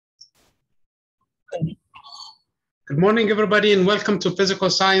Good morning, everybody, and welcome to Physical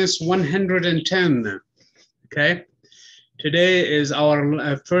Science 110. Okay, today is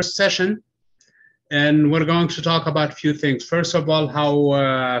our first session, and we're going to talk about a few things. First of all, how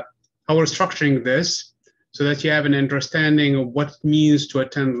we're structuring this so that you have an understanding of what it means to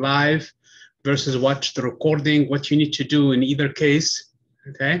attend live versus watch the recording, what you need to do in either case.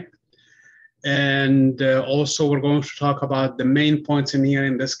 Okay. And also we're going to talk about the main points in here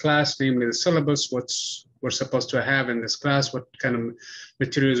in this class, namely the syllabus, what's we're supposed to have in this class, what kind of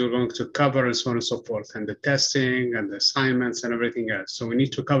materials we're going to cover, and so on and so forth, and the testing and the assignments and everything else. So we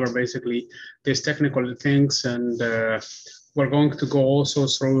need to cover basically these technical things, and we're going to go also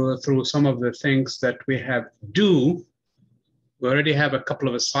through some of the things that we have due. We already have a couple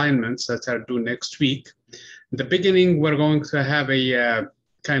of assignments that are due next week. In the beginning, we're going to have a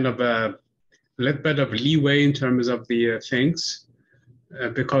kind of a little bit of leeway in terms of the things.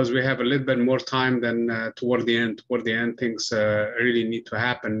 Because we have a little bit more time than toward the end. Toward the end, things really need to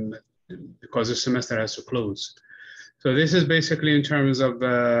happen because the semester has to close. So this is basically in terms of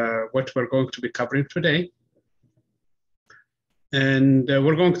what we're going to be covering today. And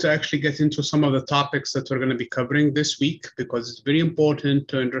we're going to actually get into some of the topics that we're going to be covering this week, because it's very important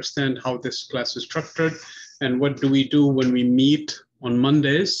to understand how this class is structured and what do we do when we meet on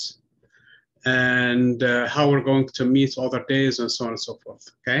Mondays, and how we're going to meet other days, and so on and so forth,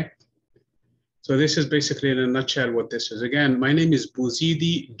 okay? So this is basically in a nutshell what this is. Again, my name is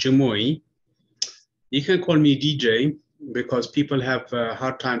Bouzidi Jamoui. You can call me DJ because people have a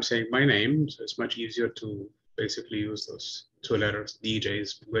hard time saying my name, so it's much easier to basically use those two letters. DJ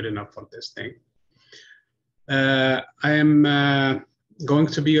is good enough for this thing. I am going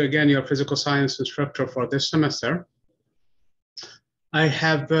to be, again, your physical science instructor for this semester. I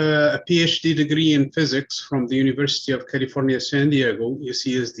have a PhD degree in physics from the University of California, San Diego,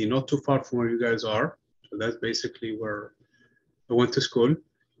 UCSD, not too far from where you guys are. So that's basically where I went to school.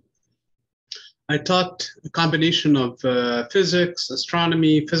 I taught a combination of physics,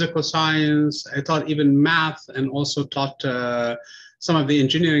 astronomy, physical science. I taught even math, and also taught some of the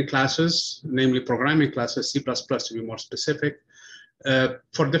engineering classes, namely programming classes, C++ to be more specific.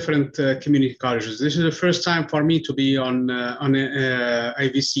 For different community colleges. This is the first time for me to be on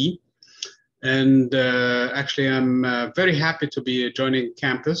IVC, and actually I'm very happy to be joining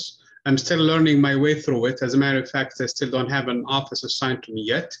campus. I'm still learning my way through it. As a matter of fact, I still don't have an office assigned to me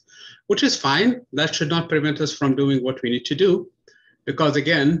yet, which is fine. That should not prevent us from doing what we need to do, because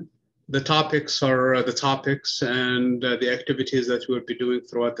again, the topics are the topics, and the activities that we'll be doing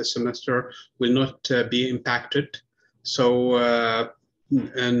throughout the semester will not be impacted. So,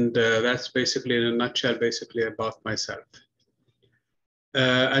 that's basically in a nutshell, basically about myself.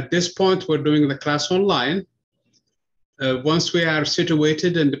 At this point, we're doing the class online. Once we are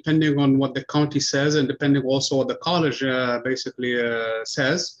situated, and depending on what the county says, and depending also what the college basically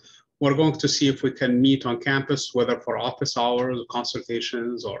says, we're going to see if we can meet on campus, whether for office hours,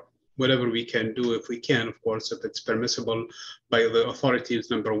 consultations, or whatever we can do, if we can, of course, if it's permissible by the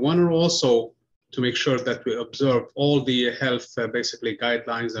authorities, number one, or also to make sure that we observe all the health basically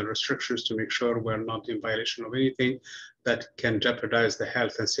guidelines and restrictions to make sure we're not in violation of anything that can jeopardize the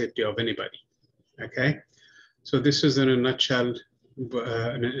health and safety of anybody, okay? So this is in a nutshell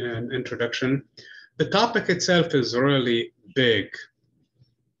an introduction. The topic itself is really big.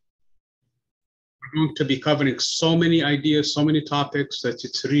 We're going to be covering so many ideas, so many topics that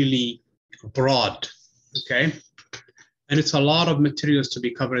it's really broad, okay? And it's a lot of materials to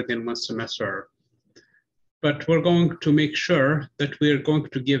be covered in one semester. But we're going to make sure that we're going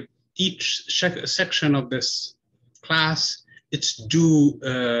to give each section of this class its due,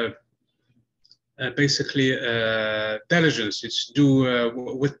 basically, diligence, its due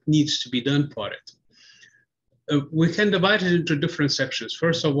what needs to be done for it. We can divide it into different sections.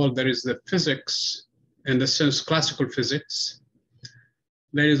 First of all, there is the physics, in the sense classical physics.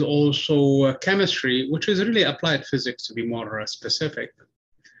 There is also chemistry, which is really applied physics to be more specific.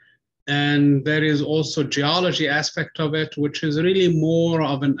 And there is also geology aspect of it, which is really more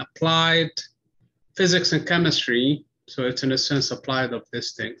of an applied physics and chemistry. So it's in a sense applied of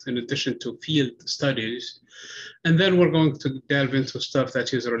these things, in addition to field studies. And then we're going to delve into stuff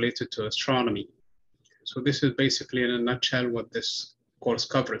that is related to astronomy. So this is basically in a nutshell what this course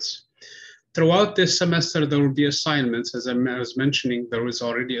covers. Throughout this semester, there will be assignments. As I was mentioning, there is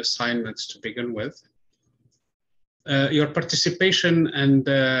already assignments to begin with. Your participation and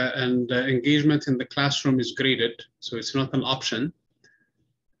engagement in the classroom is graded, so it's not an option.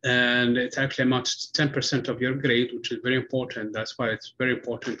 And it actually amounts to 10% of your grade, which is very important. That's why it's very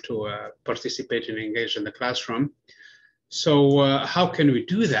important to participate and engage in the classroom. So how can we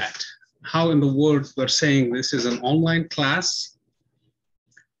do that? how in the world we're saying this is an online class,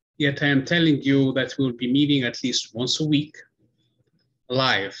 yet I am telling you that we'll be meeting at least once a week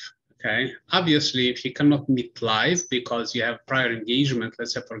live. Okay, obviously, if you cannot meet live because you have prior engagement,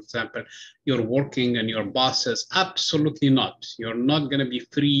 let's say, for example, you're working and your boss says, absolutely not, you're not going to be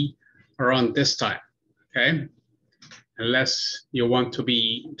free around this time, okay, unless you want to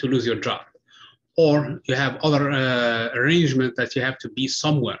lose your job, or you have other arrangement that you have to be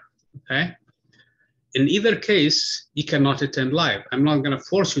somewhere, okay. In either case, you cannot attend live. I'm not going to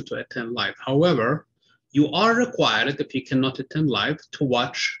force you to attend live. However, you are required, if you cannot attend live, to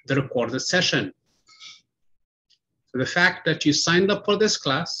watch the recorded session. So the fact that you signed up for this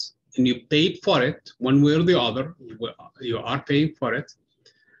class and you paid for it, one way or the other, you are paying for it,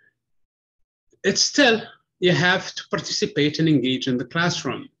 it's still, you have to participate and engage in the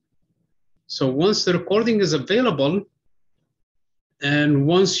classroom. So once the recording is available, and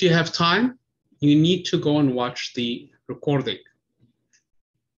once you have time, you need to go and watch the recording.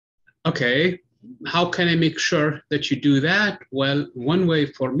 Okay, how can I make sure that you do that? Well, one way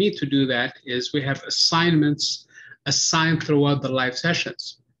for me to do that is we have assignments assigned throughout the live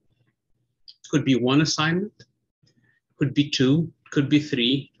sessions. It could be one assignment, could be two, could be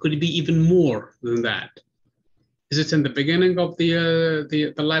three, could be even more than that. Is it in the beginning of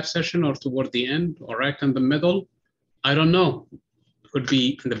the live session or toward the end or right in the middle? I don't know. It could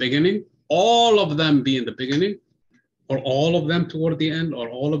be in the beginning, all of them be in the beginning, or all of them toward the end, or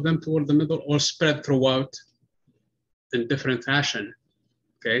all of them toward the middle, or spread throughout in different fashion,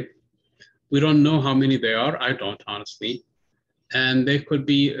 okay? We don't know how many they are, I don't, honestly. And they could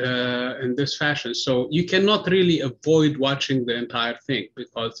be in this fashion. So you cannot really avoid watching the entire thing,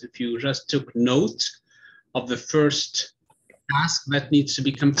 because if you just took note of the first task that needs to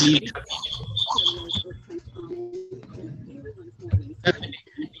be completed.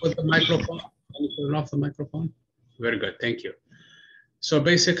 With the microphone, can you turn off the microphone? Very good, thank you. So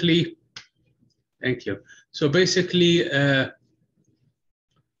basically, thank you. So basically,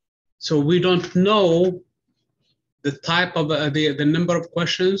 so we don't know the type of, the number of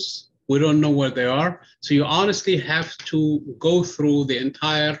questions, we don't know where they are. So you honestly have to go through the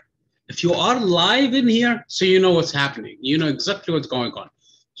entire, if you are live in here, so you know what's happening, you know exactly what's going on.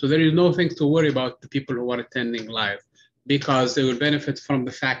 So there is nothing to worry about the people who are attending live, because they will benefit from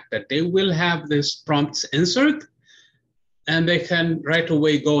the fact that they will have this prompts answered, and they can right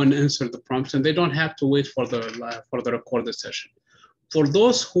away go and answer the prompts, and they don't have to wait for the recorded session. For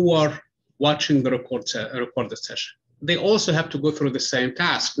those who are watching the recorded session, they also have to go through the same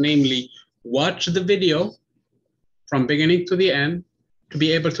task, namely watch the video from beginning to the end to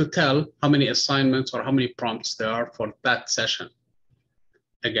be able to tell how many assignments or how many prompts there are for that session.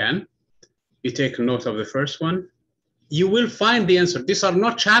 Again, you take note of the first one, you will find the answer. These are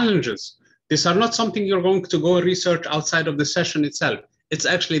not challenges. These are not something you're going to go research outside of the session itself. It's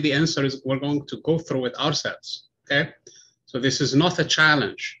actually the answer is we're going to go through it ourselves, okay? So this is not a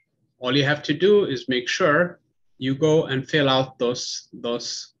challenge. All you have to do is make sure you go and fill out those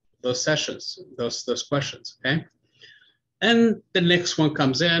sessions, those questions, okay? And the next one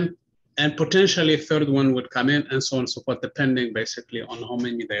comes in, and potentially a third one would come in, and so on and so forth, depending basically on how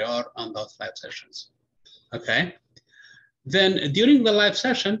many they are on those live sessions, okay? Then during the live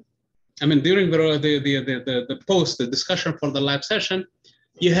session, I mean, during the post, the discussion for the live session,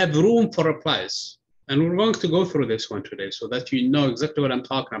 you have room for replies. And we're going to go through this one today so that you know exactly what I'm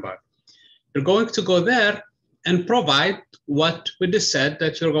talking about. You're going to go there and provide what we just said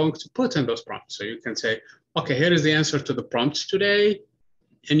that you're going to put in those prompts. So you can say, okay, here is the answer to the prompts today,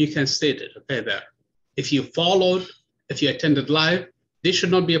 and you can state it, okay, there. If you followed, if you attended live, this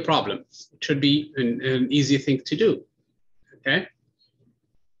should not be a problem. It should be an easy thing to do, okay?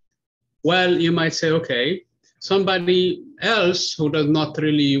 Well, you might say, okay, somebody else who does not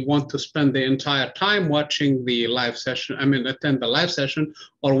really want to spend the entire time watching the live session, I mean, attend the live session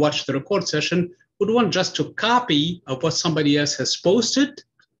or watch the record session, would want just to copy of what somebody else has posted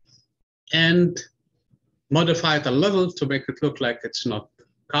and modify it a little to make it look like it's not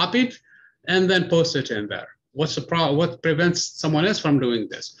copied, and then post it in there. What's the problem? What prevents someone else from doing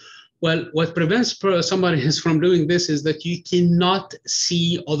this? Well, what prevents somebody else from doing this is that you cannot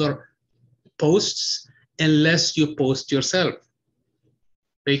see other posts unless you post yourself.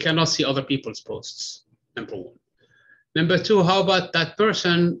 You cannot see other people's posts, number one. Number two, how about that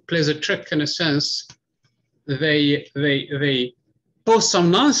person plays a trick in a sense? They post some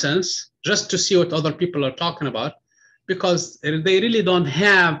nonsense just to see what other people are talking about, because they really don't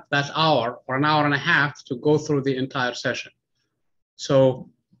have that hour or an hour and a half to go through the entire session. So,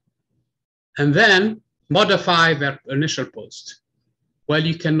 and then modify their initial post. Well,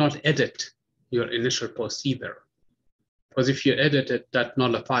 you cannot edit your initial post either, because if you edit it, that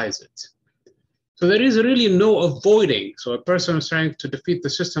nullifies it. So there is really no avoiding. So a person is trying to defeat the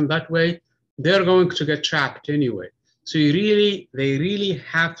system that way, they're going to get trapped anyway. So they really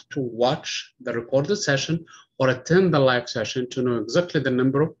have to watch the recorded session or attend the live session to know exactly the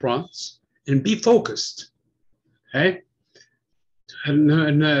number of prompts and be focused, okay?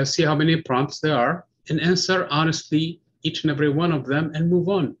 And see how many prompts there are and answer honestly each and every one of them and move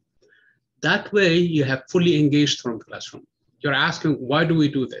on. That way you have fully engaged from the classroom. You're asking, why do we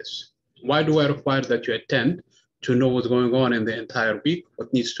do this? Why do I require that you attend to know what's going on in the entire week,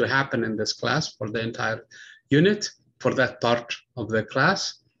 what needs to happen in this class for the entire unit, for that part of the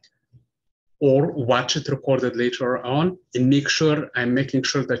class, or watch it recorded later on and I'm making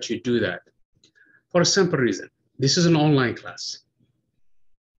sure that you do that. For a simple reason, this is an online class.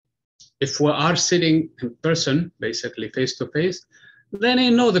 If we are sitting in person, basically face-to-face, then I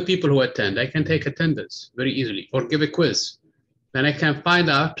know the people who attend. I can take attendance very easily or give a quiz. Then I can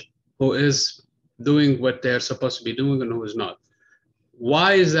find out who is doing what they're supposed to be doing and who is not.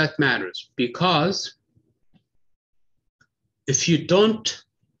 Why is that matters? Because if you don't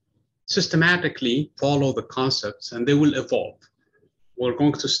systematically follow the concepts, and they will evolve, we're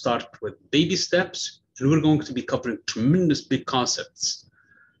going to start with baby steps, and we're going to be covering tremendous big concepts.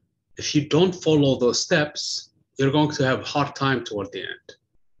 If you don't follow those steps, you're going to have a hard time toward the end.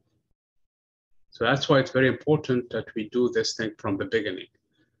 So that's why it's very important that we do this thing from the beginning.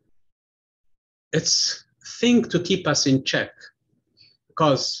 It's a thing to keep us in check,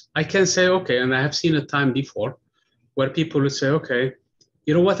 because I can say, okay, and I have seen a time before where people would say, okay,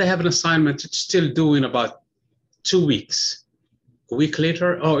 you know what, I have an assignment, it's still due in about 2 weeks. A week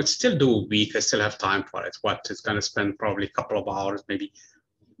later, oh, it's still due a week, I still have time for it. What, it's gonna spend probably a couple of hours, maybe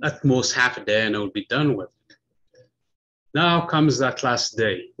at most half a day, and I will be done with it. Now comes that last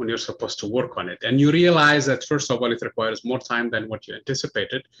day when you're supposed to work on it. And you realize that, first of all, it requires more time than what you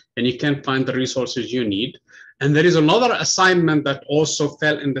anticipated, and you can't find the resources you need. And there is another assignment that also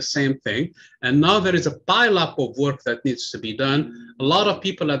fell in the same thing. And now there is a pile-up of work that needs to be done. A lot of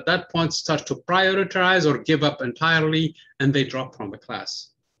people at that point start to prioritize or give up entirely, and they drop from the class.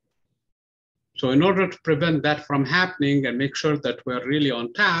 So in order to prevent that from happening and make sure that we're really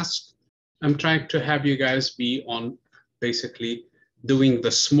on task, I'm trying to have you guys be on basically doing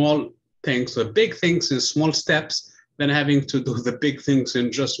the small things, the big things in small steps, than having to do the big things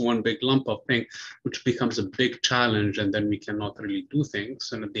in just one big lump of thing, which becomes a big challenge, and then we cannot really do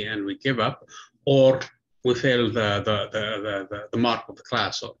things, and at the end we give up, or we fail the mark of the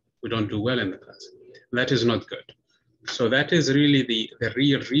class, or we don't do well in the class. That is not good. So that is really the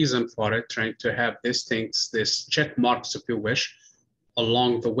real reason for it, trying to have these things, these check marks, if you wish,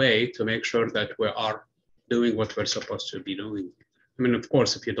 along the way to make sure that we are doing what we're supposed to be doing. I mean, of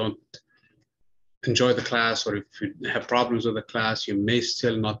course, if you don't enjoy the class, or if you have problems with the class, you may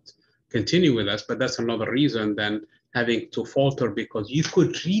still not continue with us, but that's another reason than having to falter, because you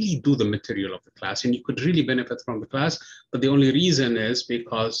could really do the material of the class and you could really benefit from the class, but the only reason is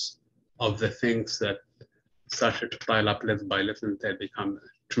because of the things that started to pile up little by little until they become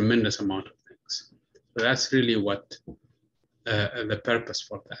a tremendous amount of things. So that's really what the purpose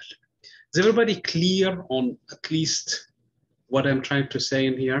for that. Is everybody clear on at least what I'm trying to say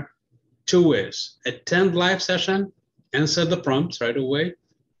in here? 2 ways: attend live session, answer the prompts right away,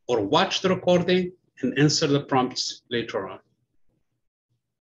 or watch the recording and answer the prompts later on.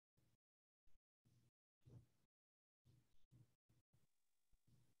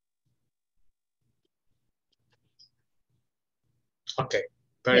 Okay,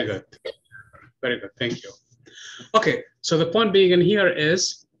 very good. Very good, thank you. Okay, so the point being in here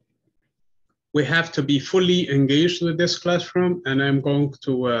is we have to be fully engaged with this classroom, and I'm going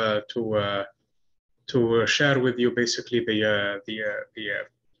to share with you basically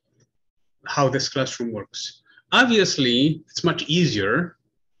how this classroom works. Obviously, it's much easier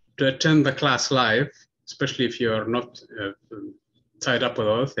to attend the class live, especially if you are not tied up with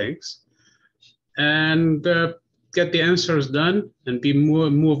other things, and get the answers done and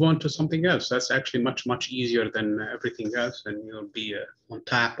move on to something else. That's actually much easier than everything else, and you'll be on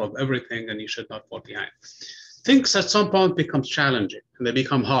top of everything, and you should not fall behind. Things at some point becomes challenging and they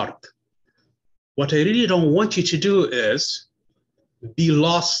become hard. What I really don't want you to do is be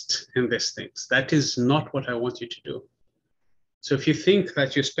lost in these things. That is not what I want you to do. So if you think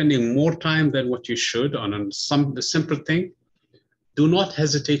that you're spending more time than what you should on a simple thing, do not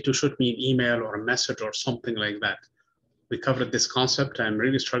hesitate to shoot me an email or a message or something like that. We covered this concept, I'm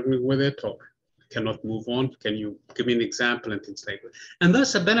really struggling with it, or cannot move on. Can you give me an example and things like that? And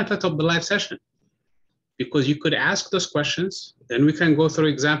that's the benefit of the live session. because you could ask those questions, then we can go through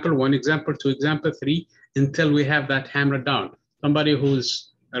example 1, example 2, example 3, until we have that hammered down. Somebody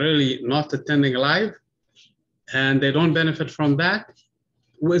who's really not attending live and they don't benefit from that,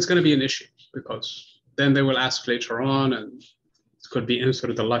 well, it's going to be an issue, because then they will ask later on and it could be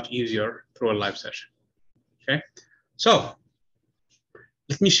answered a lot easier through a live session. Okay, so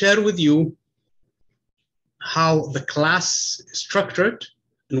let me share with you how the class is structured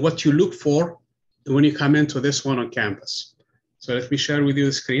and what you look for when you come into this one on Canvas. So let me share with you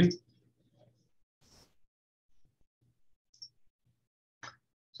the screen.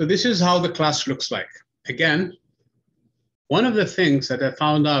 So this is how the class looks like. Again, one of the things that I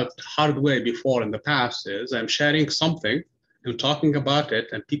found out hard way before in the past is I'm sharing something, I'm talking about it,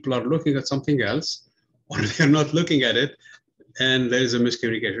 and people are looking at something else, or they're not looking at it, and there is a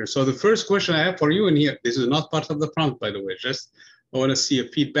miscommunication. So the first question I have for you in here, this is not part of the prompt, by the way, just I want to see a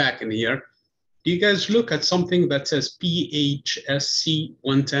feedback in here. Do you guys look at something that says PHSC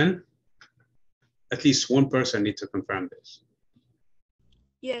 110? At least one person needs to confirm this.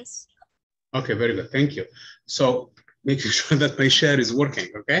 Yes. Okay, very good, thank you. So making sure that my share is working,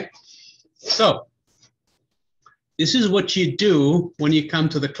 okay? So this is what you do when you come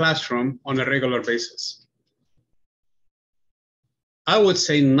to the classroom on a regular basis. I would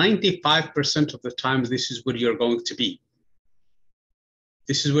say 95% of the time, this is where you're going to be.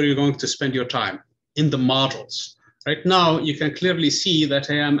 This is where you're going to spend your time, in the models. Right now, you can clearly see that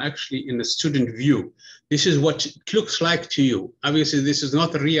I am actually in the student view. This is what it looks like to you. Obviously, this is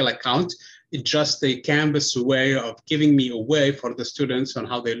not a real account. It's just a Canvas way of giving me a way for the students on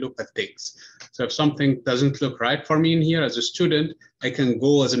how they look at things. So if something doesn't look right for me in here as a student, I can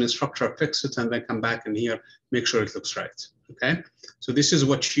go as an instructor, fix it, and then come back in here, make sure it looks right, okay? So this is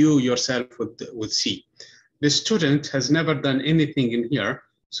what you yourself would see. The student has never done anything in here,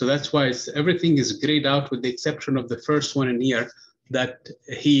 so that's why everything is grayed out with the exception of the first one in here that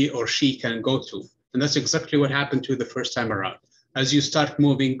he or she can go to. And that's exactly what happened to the first time around. As you start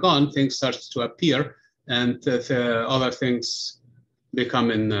moving on, things start to appear and the other things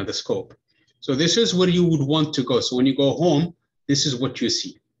become in the scope. So this is where you would want to go. So when you go home, this is what you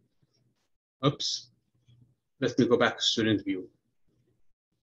see. Oops, let me go back to student view.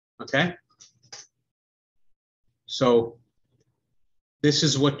 Okay. So this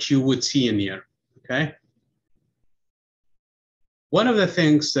is what you would see in here, okay? One of the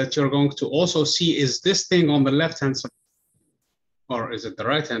things that you're going to also see is this thing on the left-hand side, or is it the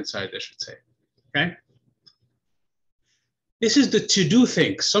right-hand side, I should say, okay? This is the to-do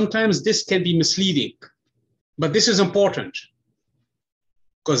thing. Sometimes this can be misleading, but this is important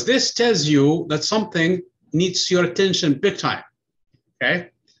because this tells you that something needs your attention big time,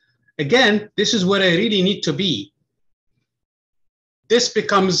 okay? Again, this is where I really need to be. This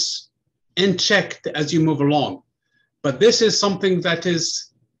becomes unchecked as you move along, but this is something that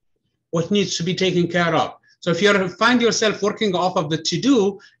is what needs to be taken care of. So if you find yourself working off of the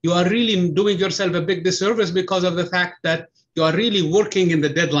to-do, you are really doing yourself a big disservice because of the fact that you are really working in the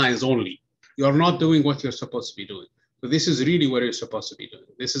deadlines only. You are not doing what you're supposed to be doing. So this is really what you're supposed to be doing.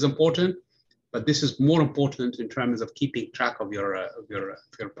 This is important, but this is more important in terms of keeping track of your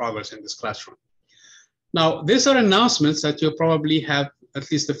progress in this classroom. Now, these are announcements that you probably have,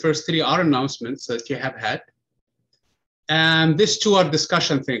 at least the first 3 are announcements that you have had. And these 2 are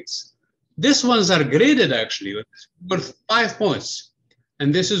discussion things. These ones are graded actually worth 5 points.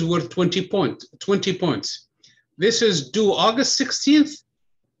 And this is worth 20 points. This is due August 16th.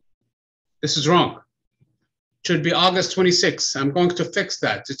 This is wrong. It should be August 26th. I'm going to fix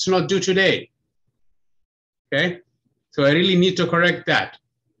that. It's not due today. Okay, so I really need to correct that.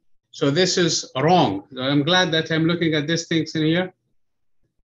 So this is wrong. I'm glad that I'm looking at these things in here.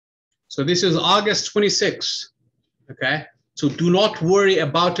 So this is August 26th, okay? So do not worry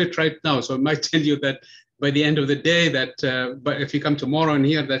about it right now. So I might tell you that by the end of the day that, but if you come tomorrow in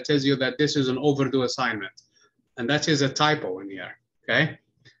here, that tells you that this is an overdue assignment. And that is a typo in here, okay?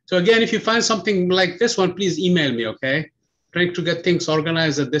 So again, if you find something like this one, please email me, okay? Trying to get things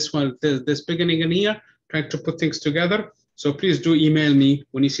organized at this one, this beginning in here, trying to put things together. So please do email me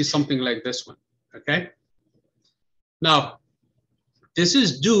when you see something like this one, okay? Now, this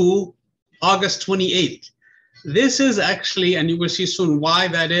is due August 28th. This is actually, and you will see soon why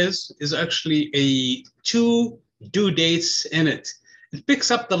that is actually a 2 due dates in it. It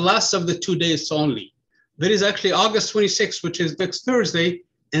picks up the last of the 2 days only. There is actually August 26th, which is next Thursday,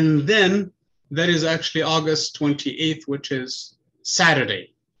 and then there is actually August 28th, which is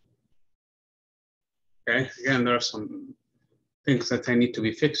Saturday. Okay, again, there are some things that I need to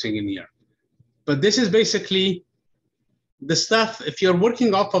be fixing in here. But this is basically the stuff, if you're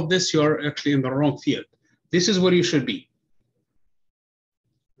working off of this, you're actually in the wrong field. This is where you should be.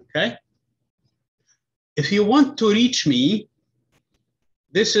 Okay? If you want to reach me,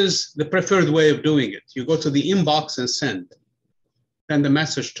 this is the preferred way of doing it. You go to the inbox and send the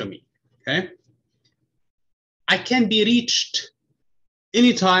message to me, okay? I can be reached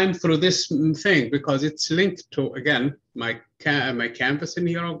anytime through this thing because it's linked to, again, my Canvas in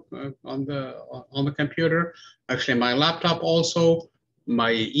here on the computer, actually my laptop also,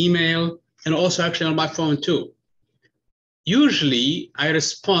 my email, and also actually on my phone too. Usually I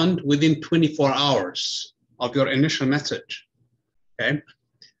respond within 24 hours of your initial message, okay?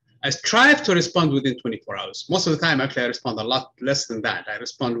 I strive to respond within 24 hours. Most of the time, actually, I respond a lot less than that. I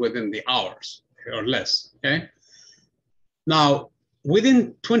respond within the hours or less, okay? Now,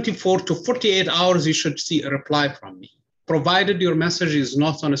 within 24 to 48 hours, you should see a reply from me, provided your message is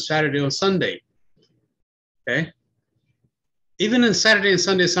not on a Saturday or Sunday, okay? Even on Saturday and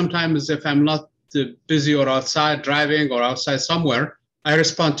Sunday, sometimes if I'm not busy or outside driving or outside somewhere, I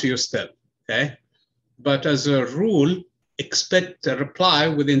respond to you still, okay? But as a rule, expect a reply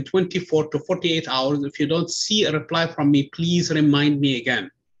within 24 to 48 hours. If you don't see a reply from me, please remind me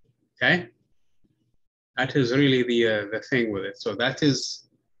again, okay? That is really the thing with it. So that is,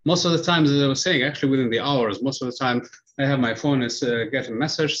 most of the times, as I was saying, actually within the hours, most of the time I have my phone is get a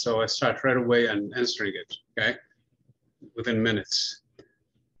message, so I start right away and answering it, okay? Within minutes.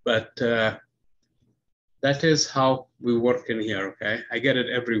 But that is how we work in here, okay? I get it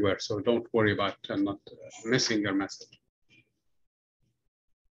everywhere, so don't worry about not missing your message.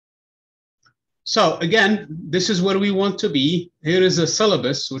 So again, this is where we want to be. Here is a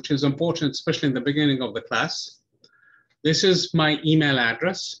syllabus, which is important, especially in the beginning of the class. This is my email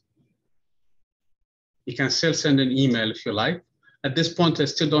address. You can still send an email if you like. At this point, I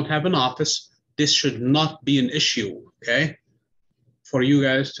still don't have an office. This should not be an issue, okay? For you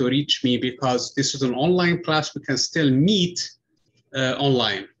guys to reach me, because this is an online class, we can still meet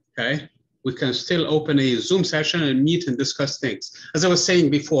online, okay? We can still open a Zoom session and meet and discuss things. As I was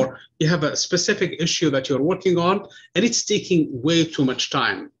saying before, you have a specific issue that you're working on, and it's taking way too much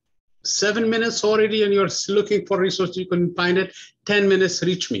time. 7 minutes already, and you're looking for resources, you couldn't find it. 10 minutes,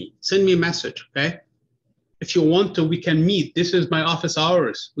 reach me, send me a message, okay? If you want to, we can meet. This is my office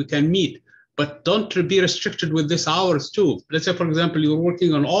hours, we can meet. But don't be restricted with this hours too. Let's say, for example, you're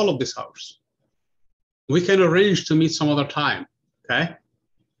working on all of these hours. We can arrange to meet some other time, okay?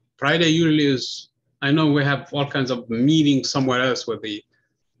 Friday usually is, I know we have all kinds of meetings somewhere else with the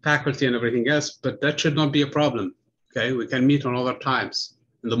faculty and everything else, but that should not be a problem, okay? We can meet on other times,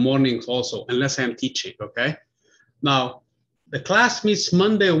 in the mornings also, unless I'm teaching, okay? Now, the class meets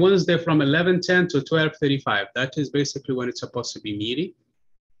Monday, Wednesday from 11:10 to 12:35. That is basically when it's supposed to be meeting.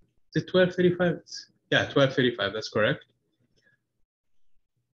 Is it 12:35? Yeah, 12:35, that's correct.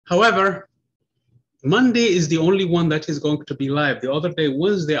 However, Monday is the only one that is going to be live. The other day,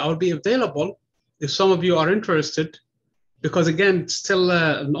 Wednesday, I'll be available if some of you are interested, because again, it's still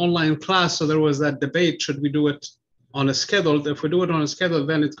an online class, so there was that debate, should we do it on a schedule? If we do it on a schedule,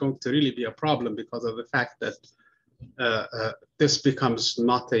 then it's going to really be a problem because of the fact that this becomes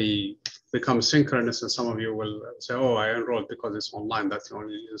synchronous, and some of you will say, oh, I enrolled because it's online, that's the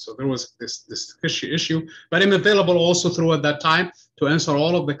only reason. So there was this issue, but I'm available also throughout that time to answer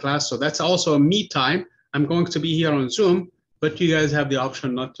all of the class. So that's also a me time. I'm going to be here on Zoom, but you guys have the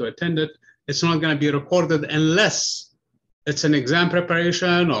option not to attend it. It's not going to be recorded unless it's an exam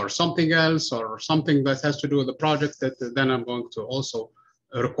preparation or something else, or something that has to do with the project, that then I'm going to also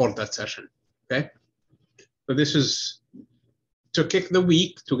record that session, okay? So this is to kick the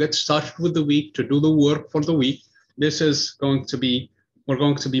week, to get started with the week, to do the work for the week. This is going to be, we're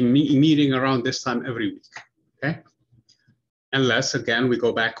going to be meeting around this time every week, okay? Unless, again, we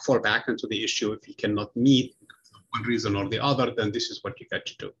fall back into the issue. If you cannot meet for one reason or the other, then this is what you get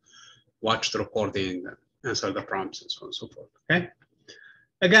to do. Watch the recording, answer the prompts, and so on and so forth, okay?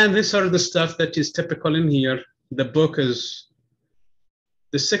 Again, these are the stuff that is typical in here. The book is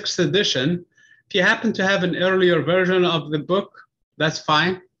the 6th edition. If you happen to have an earlier version of the book, that's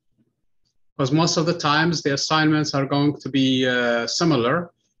fine, because most of the times the assignments are going to be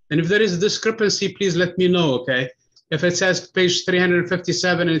similar. And if there is a discrepancy, please let me know, okay? If it says page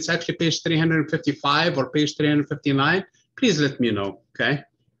 357 and it's actually page 355 or page 359, please let me know, okay?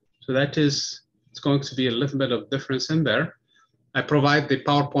 So that is, it's going to be a little bit of difference in there. I provide the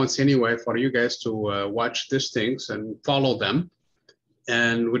PowerPoints anyway for you guys to watch these things and follow them.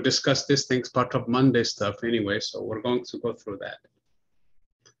 And we discuss these things part of Monday stuff anyway, so we're going to go through that.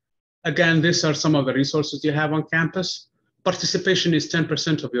 Again, these are some of the resources you have on campus. Participation is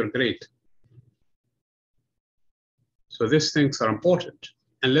 10% of your grade. So these things are important.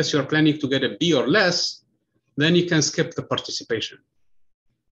 Unless you're planning to get a B or less, then you can skip the participation.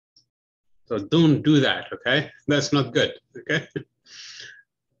 So don't do that, okay? That's not good, okay?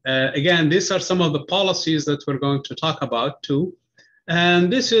 Again, these are some of the policies that we're going to talk about too.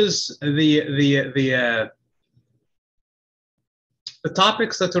 And this is the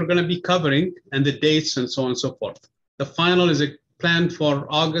topics that we're going to be covering and the dates and so on and so forth. The final is planned for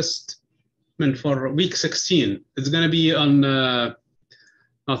August, I mean for week 16. It's going to be on, not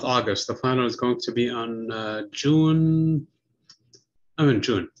August, the final is going to be on June.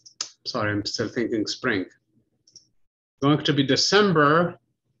 Sorry, I'm still thinking spring. Going to be December.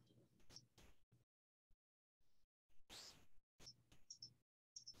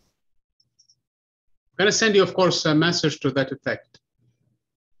 I'm going to send you, of course, a message to that effect.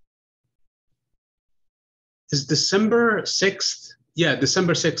 Is December 6th? Yeah,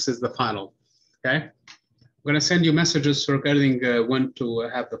 December 6th is the final, okay? I'm going to send you messages regarding when to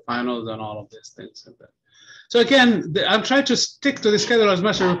have the finals and all of these things. So again, I'm trying to stick to the schedule as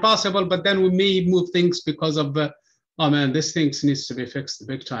much as possible, but then we may move things because of, oh man, this thing needs to be fixed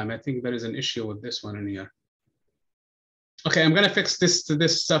big time. I think there is an issue with this one in here. Okay, I'm going to fix this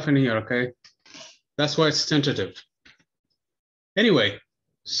stuff in here, okay? That's why it's tentative. Anyway,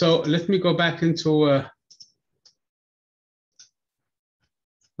 so let me go back into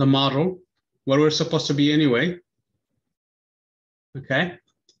the model where we're supposed to be anyway. Okay,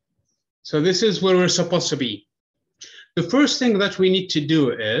 so this is where we're supposed to be. The first thing that we need to do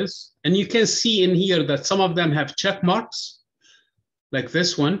is, and you can see in here that some of them have check marks, like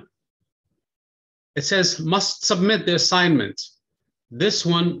this one. It says must submit the assignment. This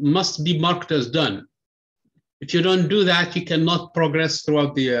one must be marked as done. If you don't do that, you cannot progress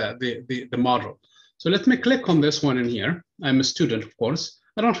throughout the model. So let me click on this one in here. I'm a student, of course.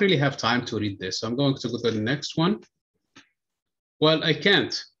 I don't really have time to read this. So I'm going to go to the next one. Well, I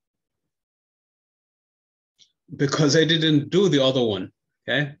can't because I didn't do the other one,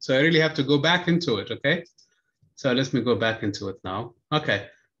 okay? So I really have to go back into it, okay? So let me go back into it now. Okay,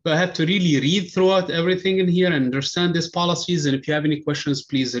 so I have to really read throughout everything in here and understand these policies. And if you have any questions,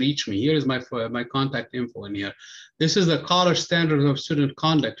 please reach me. Here is my contact info in here. This is the College Standards of Student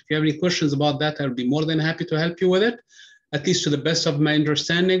Conduct. If you have any questions about that, I'll be more than happy to help you with it, at least to the best of my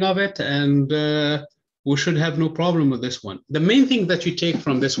understanding of it. And we should have no problem with this one. The main thing that you take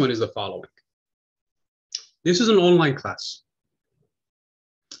from this one is the following. This is an online class.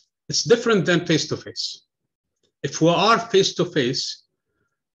 It's different than face-to-face. If we are face-to-face,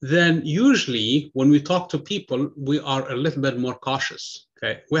 then usually when we talk to people, we are a little bit more cautious,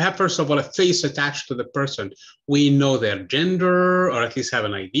 okay? We have, first of all, a face attached to the person. We know their gender, or at least have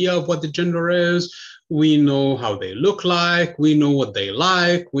an idea of what the gender is. We know how they look like. We know what they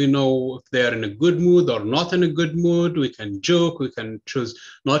like. We know if they're in a good mood or not in a good mood. We can joke. We can choose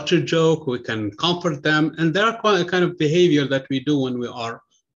not to joke. We can comfort them. And there are kind of behavior that we do when we are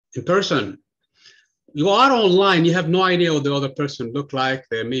in person. You are online, you have no idea what the other person look like.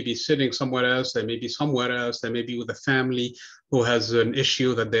 They may be sitting somewhere else, they may be somewhere else, they may be with a family who has an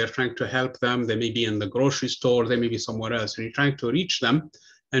issue that they're trying to help them, they may be in the grocery store, they may be somewhere else, and you're trying to reach them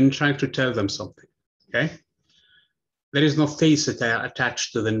and trying to tell them something, okay? There is no face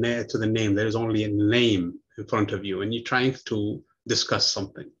attached to the name, there is only a name in front of you, and you're trying to discuss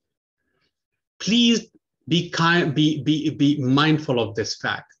something. Please be mindful of this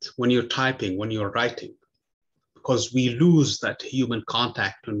fact when you're typing, when you're writing, because we lose that human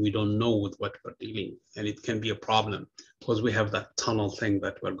contact when we don't know with what we're dealing, and it can be a problem because we have that tunnel thing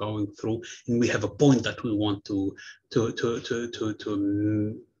that we're going through, and we have a point that we want to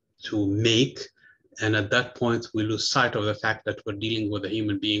make, and at that point we lose sight of the fact that we're dealing with a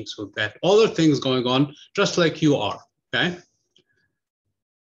human being, so that other things going on just like you are, okay?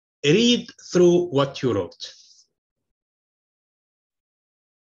 Read through what you wrote,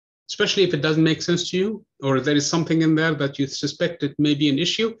 especially if it doesn't make sense to you, or there is something in there that you suspect it may be an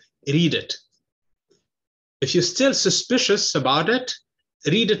issue, read it. If you're still suspicious about it,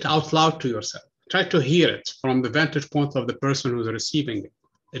 read it out loud to yourself. Try to hear it from the vantage point of the person who's receiving it,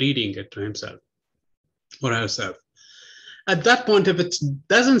 reading it to himself or herself. At that point, if it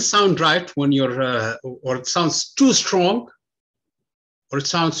doesn't sound right when you're, or it sounds too strong, or it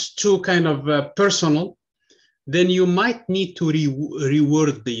sounds too kind of personal, then you might need to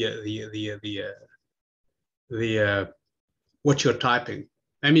reword what you're typing.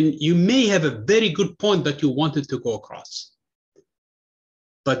 I mean, you may have a very good point that you wanted to go across,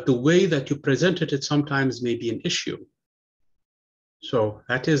 but the way that you presented it sometimes may be an issue. So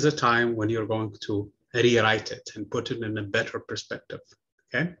that is the time when you're going to rewrite it and put it in a better perspective,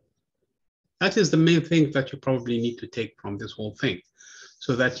 okay? That is the main thing that you probably need to take from this whole thing.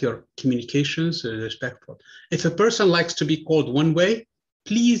 so that your communications are respectful. If a person likes to be called one way,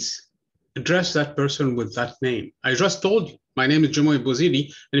 please address that person with that name. I just told you, my name is Jumoy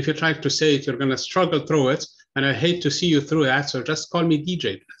Bouzidi, and if you're trying to say it, you're going to struggle through it, and I hate to see you through that, so just call me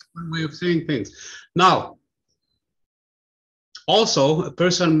DJ. That's one way of saying things. Now, also, a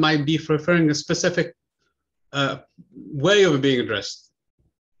person might be preferring a specific way of being addressed.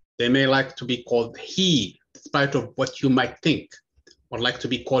 They may like to be called he, despite of what you might think, or like to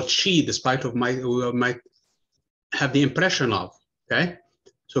be called she, despite of might have the impression of, okay?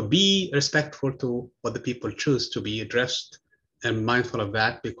 So be respectful to what the people choose to be addressed and mindful of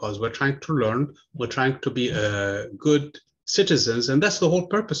that, because we're trying to learn, we're trying to be good citizens, and that's the whole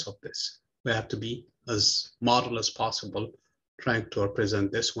purpose of this. We have to be as model as possible, trying to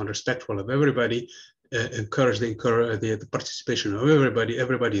represent this one, respectful of everybody, encourage the participation of everybody.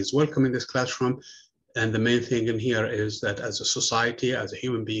 Everybody is welcome in this classroom. And the main thing in here is that as a society, as a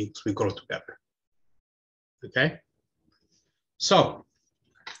human beings, we grow together. Okay? So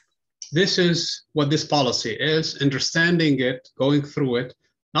this is what this policy is, understanding it, going through it.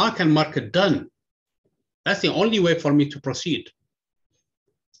 Now I can mark it done. That's the only way for me to proceed.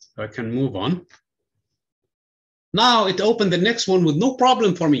 So I can move on. Now it opened the next one with no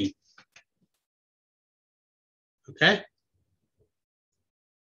problem for me. Okay?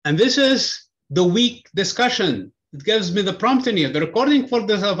 And this is the week discussion. It gives me the prompt in here. The recording for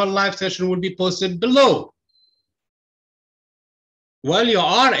this of a live session will be posted below. Well, you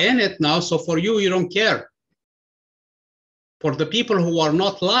are in it now, so for you, you don't care. For the people who are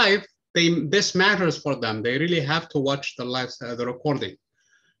not live, this matters for them. They really have to watch the recording.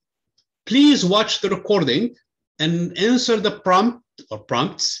 Please watch the recording and answer the prompt or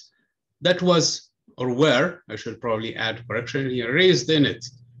prompts that was, or were, I should probably add correction here, raised in it.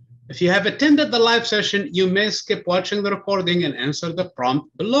 If you have attended the live session, you may skip watching the recording and answer the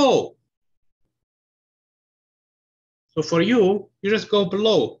prompt below. So for you, you just go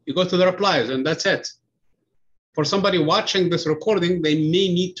below, you go to the replies, and that's it. For somebody watching this recording, they may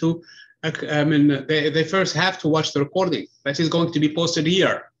need to, they first have to watch the recording. That is going to be posted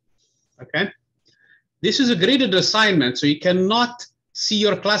here, okay? This is a graded assignment, so you cannot see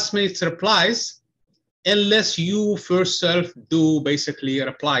your classmates' replies unless you first self do basically a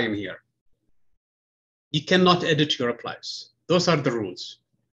reply in here. You cannot edit your replies. Those are the rules.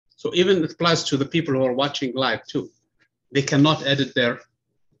 So even it applies to the people who are watching live too. They cannot edit their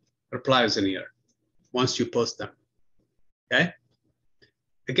replies in here once you post them, okay?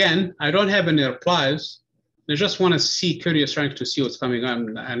 Again, I don't have any replies. I just want to see, curious, trying to see what's coming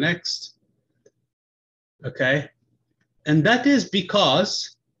on next, okay? And that is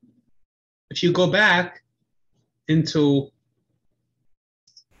because if you go back into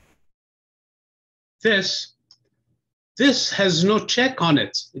this has no check on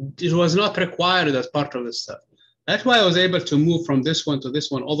it. It was not required as part of this stuff. That's why I was able to move from this one to this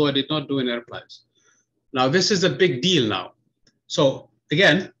one, although I did not do any replies. Now, this is a big deal now. So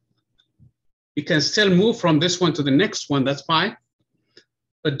again, you can still move from this one to the next one, that's fine.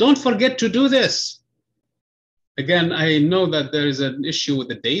 But don't forget to do this. Again, I know that there is an issue with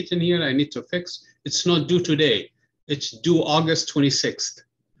the date in here I need to fix. It's not due today. It's due August 26th,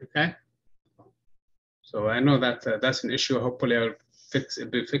 okay? So I know that that's an issue. Hopefully I'll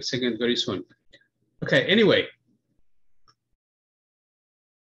be fixing it very soon. Okay, anyway.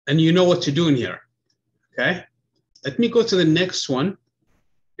 And you know what to do in here, okay? Let me go to the next one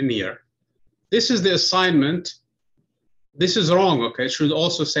in here. This is the assignment. This is wrong, okay? It should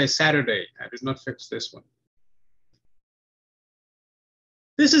also say Saturday. I did not fix this one.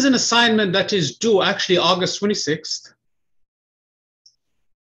 This is an assignment that is due actually August 26th,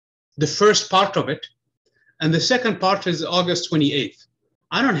 the first part of it, and the second part is August 28th.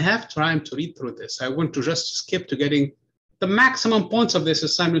 I don't have time to read through this. I want to just skip to getting the maximum points of this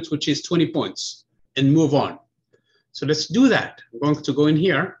assignment, which is 20 points, and move on. So let's do that. I'm going to go in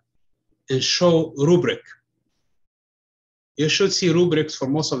here and show rubric. You should see rubrics for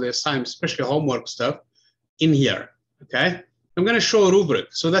most of the assignments, especially homework stuff, in here, okay? I'm going to show a rubric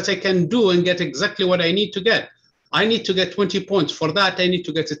so that I can do and get exactly what I need to get. I need to get 20 points. For that, I need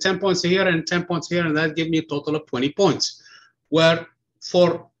to get to 10 points here and 10 points here, and that gives me a total of 20 points. Where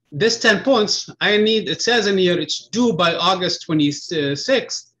for this 10 points, I need, it says in here, it's due by August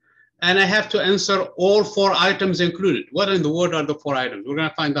 26th, and I have to answer all 4 items included. What in the world are the 4 items? We're going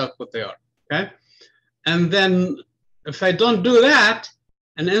to find out what they are, okay? And then if I don't do that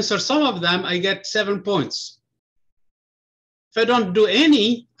and answer some of them, I get 7 points. If I don't do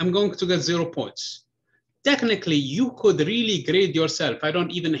any, I'm going to get 0 points. Technically, you could really grade yourself. I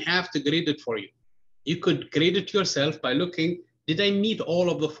don't even have to grade it for you. You could grade it yourself by looking, Did I meet all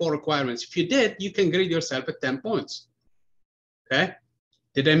of the 4 requirements? If you did, you can grade yourself at 10 points. Okay?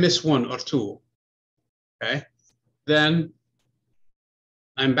 Did I miss 1 or 2? Okay? Then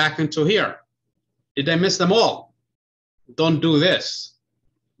I'm back into here. Did I miss them all? Don't do this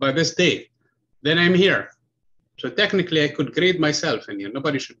by this date. Then I'm here. So technically I could grade myself in here.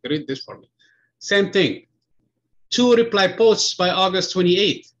 Nobody should grade this for me. Same thing. 2 reply posts by August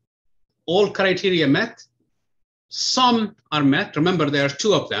 28th. All criteria met. Some are met. Remember, there are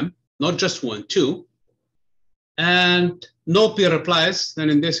 2 of them, not just 1, 2. And no peer replies, then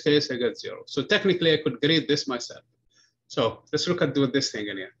in this case, I get 0. So technically, I could grade this myself. So let's look at this thing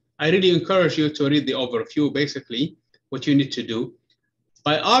in here. I really encourage you to read the overview, basically, what you need to do.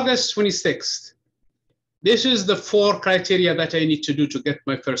 By August 26th, this is the 4 criteria that I need to do to get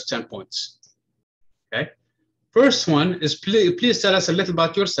my first 10 points. Okay. First one is please tell us a little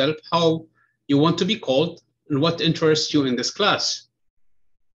about yourself, how you want to be called, and what interests you in this class.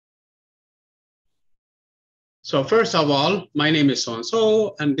 So first of all, my name is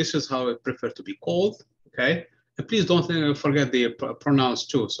so-and-so, and this is how I prefer to be called, okay? And please don't forget the pronouns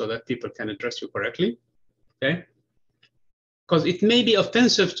too, so that people can address you correctly, okay? Because it may be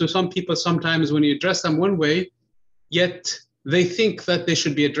offensive to some people sometimes when you address them one way, yet they think that they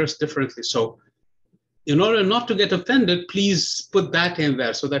should be addressed differently. So in order not to get offended, please put that in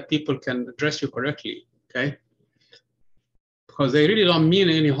there so that people can address you correctly, okay? Because they really don't mean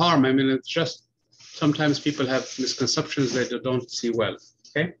any harm. I mean, it's just sometimes people have misconceptions that they don't see well,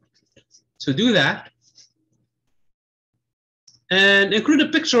 okay? So do that. And include a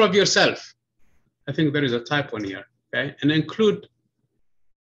picture of yourself. I think there is a typo in here, okay? And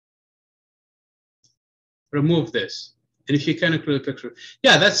remove this. And if you can include a picture.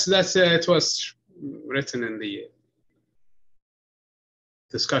 Yeah, it was written in the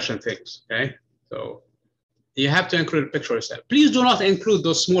discussion things, okay? So you have to include a picture of yourself. Please do not include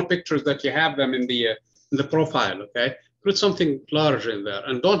those small pictures that you have them in the profile, okay? Put something large in there,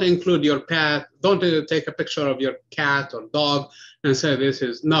 and don't include your pet. Don't take a picture of your cat or dog and say this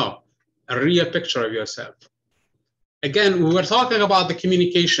is, no, a real picture of yourself. Again, we were talking about the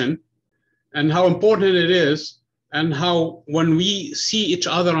communication and how important it is, and how when we see each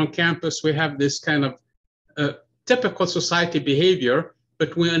other on campus, we have this kind of typical society behavior,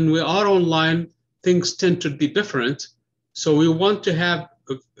 but when we are online, things tend to be different. So we want to have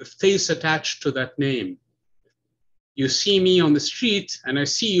a face attached to that name. You see me on the street and I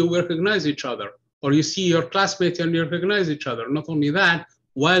see you, we recognize each other. Or you see your classmate and you recognize each other. Not only that,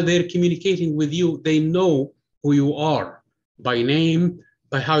 while they're communicating with you, they know who you are by name,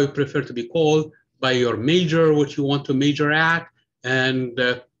 by how you prefer to be called, by your major, what you want to major at, and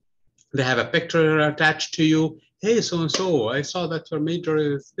they have a picture attached to you. Hey, so-and-so, I saw that your major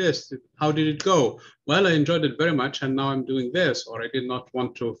is this. How did it go? Well, I enjoyed it very much, and now I'm doing this, or I did not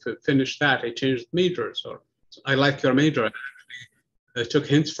want to finish that. I changed majors, or I like your major. I took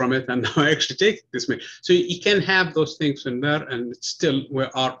hints from it, and now I actually take this major. So you can have those things in there, and it's still we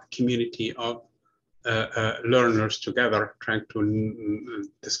are a community of learners together trying to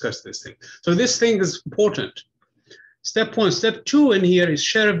discuss this thing. So this thing is important. Step 1. Step 2 in here is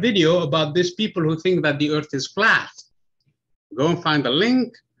share a video about these people who think that the earth is flat. Go and find the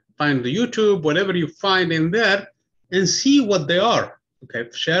link, find the YouTube, whatever you find in there, and see what they are. Okay,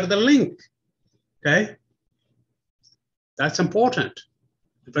 share the link. Okay, that's important.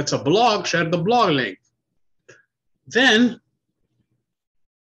 If it's a blog, share the blog link. Then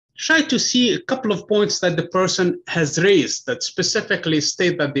try to see a couple of points that the person has raised that specifically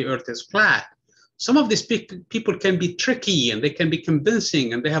state that the earth is flat. Some of these people can be tricky and they can be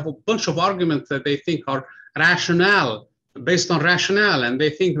convincing, and they have a bunch of arguments that they think are rational, based on rationale, and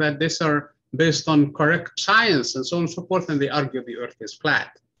they think that these are based on correct science and so on and so forth, and they argue the earth is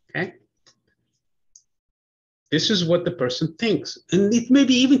flat, okay? This is what the person thinks, and it may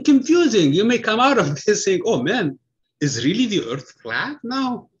be even confusing. You may come out of this saying, oh man, is really the earth flat?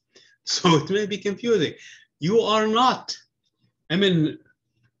 No. So it may be confusing. You are not. I mean,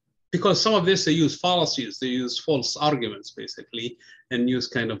 because some of this, they use fallacies, they use false arguments, basically, and use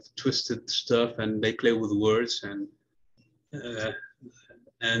kind of twisted stuff, and they play with words, and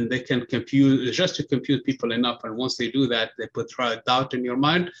they can confuse, just to confuse people enough. And once they do that, they put doubt in your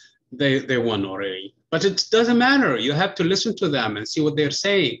mind, they won already. But it doesn't matter. You have to listen to them and see what they're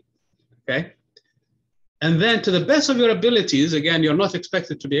saying, okay? And then to the best of your abilities, again, you're not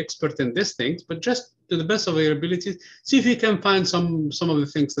expected to be expert in these things, but just to the best of your abilities, see if you can find some of the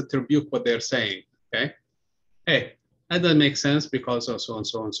things that rebuke what they're saying, okay? Hey, that doesn't make sense because of so and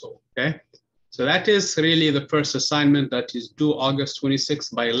so and so, okay? So that is really the first assignment that is due August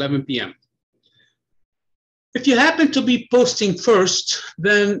 26th by 11 p.m. If you happen to be posting first,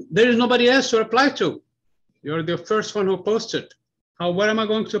 then there is nobody else to reply to. You're the first one who posted. Where am I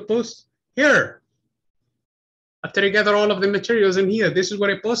going to post? Here. After you gather all of the materials in here, this is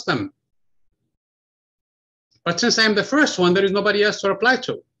where I post them. But since I'm the first one, there is nobody else to reply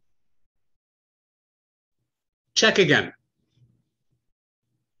to. Check again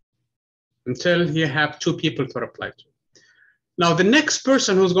until you have 2 people to reply to. Now, the next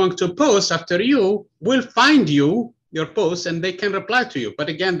person who's going to post after you will find your post, and they can reply to you. But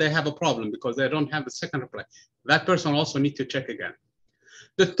again, they have a problem because they don't have the second reply. That person also needs to check again.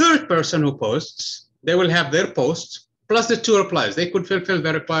 The third person who posts, they will have their post plus the 2 replies. They could fulfill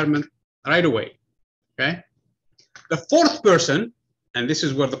the requirement right away, okay? The fourth person, and this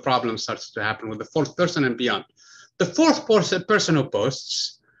is where the problem starts to happen with the fourth person and beyond. The fourth person who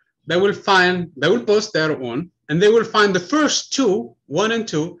posts, they will post their own, and they will find the first 2, 1 and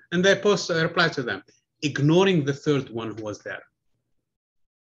 2, and they reply to them, ignoring the third one who was there.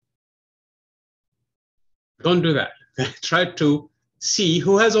 Don't do that. Try to see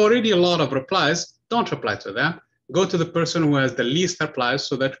who has already a lot of replies. Don't reply to them. Go to the person who has the least replies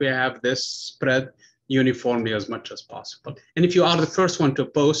so that we have this spread uniformly as much as possible. And if you are the first one to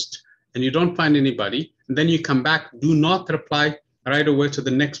post and you don't find anybody, and then you come back, do not reply right away to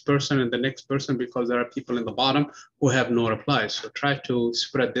the next person and the next person, because there are people in the bottom who have no replies. So try to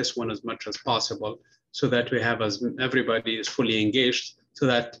spread this one as much as possible so that we have everybody is fully engaged, so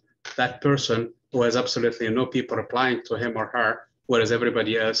that that person who has absolutely no people replying to him or her, whereas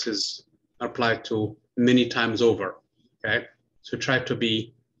everybody else is applied to many times over, okay? So try to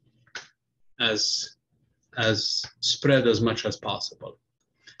be as spread as much as possible.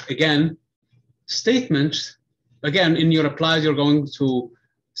 Again, statements, again, in your replies, you're going to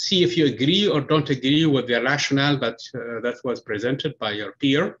see if you agree or don't agree with the rationale that was presented by your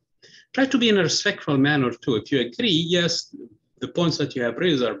peer. Try to be in a respectful manner too. If you agree, yes, the points that you have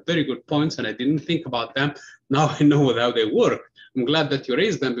raised are very good points and I didn't think about them. Now I know how they work. I'm glad that you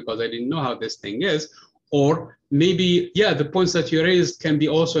raised them because I didn't know how this thing is. Or maybe, yeah, the points that you raised can be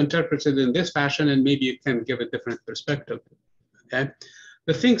also interpreted in this fashion and maybe you can give a different perspective, okay?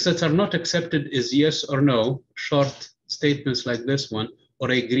 The things that are not accepted is yes or no, short statements like this one,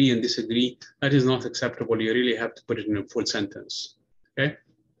 or I agree and disagree, that is not acceptable. You really have to put it in a full sentence, okay?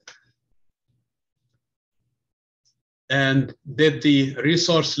 And did the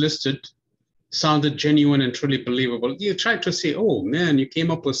resource listed sounded genuine and truly believable? You try to say, oh man, you came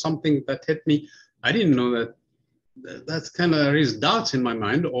up with something that hit me. I didn't know that. That's kind of raised doubts in my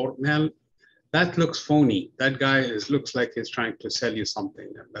mind, or man, that looks phony. That guy looks like he's trying to sell you something,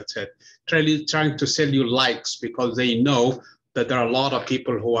 and that's it. Trying to sell you likes because they know that there are a lot of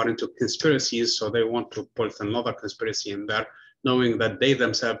people who are into conspiracies, so they want to put another conspiracy in there, knowing that they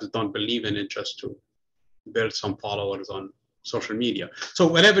themselves don't believe in it, just to build some followers on social media. So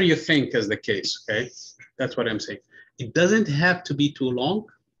whatever you think is the case, okay? That's what I'm saying. It doesn't have to be too long.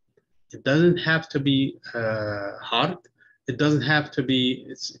 It doesn't have to be hard. It doesn't have to be,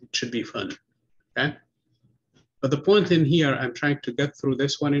 it should be fun, okay? But the point in here, I'm trying to get through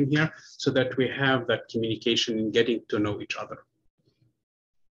this one in here so that we have that communication and getting to know each other.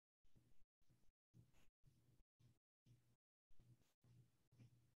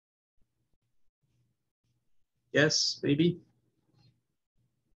 Yes, maybe?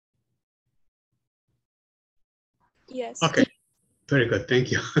 Yes. Okay, very good,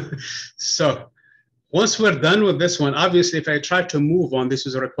 thank you. So once we're done with this one, obviously, if I try to move on, this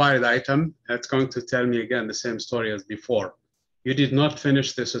is a required item, it's going to tell me again the same story as before. You did not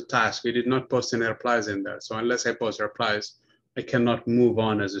finish this task. You did not post any replies in there. So unless I post replies, I cannot move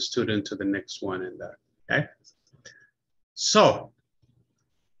on as a student to the next one in there, okay? So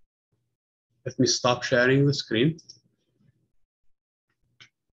let me stop sharing the screen.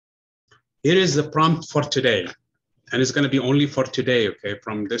 Here is the prompt for today. And it's going to be only for today, okay?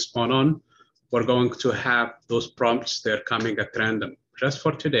 From this point on, we're going to have those prompts. They're coming at random, just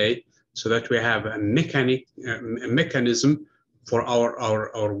for today, so that we have a mechanism for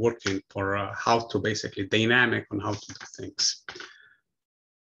our working, for how to basically dynamic on how to do things.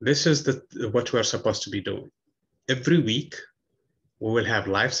 This is what we're supposed to be doing. Every week, we will have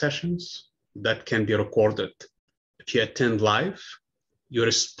live sessions that can be recorded. If you attend live, you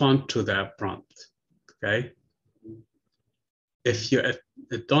respond to that prompt, okay? If you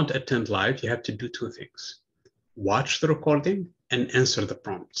don't attend live, you have to do 2 things. Watch the recording and answer the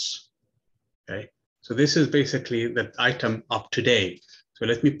prompts, okay? So this is basically the item of today. So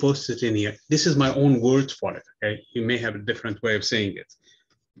let me post it in here. This is my own words for it, okay? You may have a different way of saying it,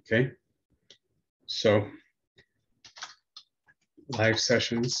 okay? So live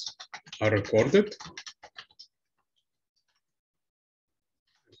sessions are recorded.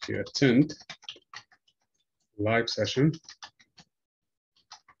 if you attend live session,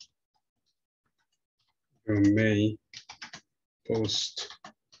 you may post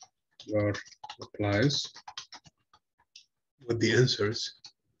your replies with the answers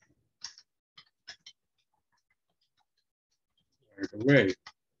right away.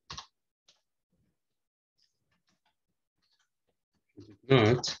 If you did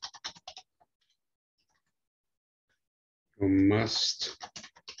not, you must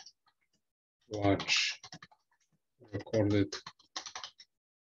watch the recorded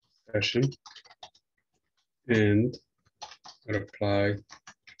session and reply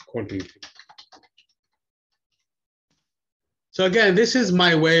accordingly. So again, this is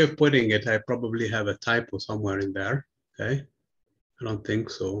my way of putting it. I probably have a typo somewhere in there, okay? I don't think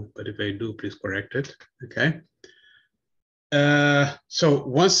so, but if I do, please correct it, okay? So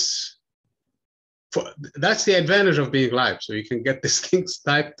once, that's the advantage of being live. So you can get these things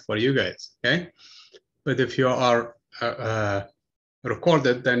typed for you guys, okay? But if you are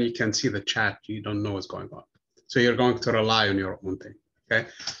recorded, then you can see the chat. You don't know what's going on. So you're going to rely on your own thing, okay?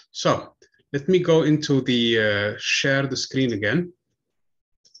 So let me go into the share the screen again.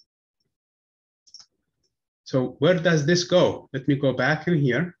 So where does this go? Let me go back in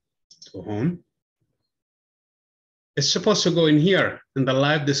here to home. It's supposed to go in here in the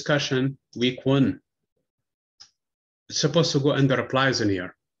live discussion week 1. It's supposed to go in the replies in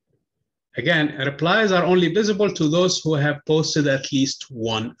here. Again, replies are only visible to those who have posted at least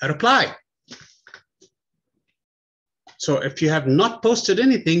one reply. So if you have not posted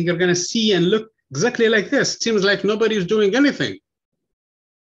anything, you're going to see and look exactly like this. It seems like nobody's doing anything.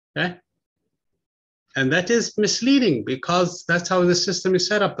 Okay? And that is misleading because that's how the system is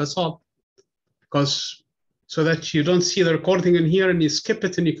set up. That's all. Because so that you don't see the recording in here and you skip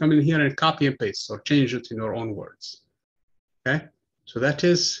it and you come in here and copy and paste or change it in your own words. Okay? So that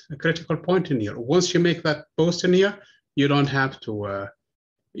is a critical point in here. Once you make that post in here, you don't have to,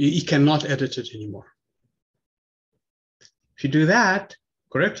 you cannot edit it anymore. If you do that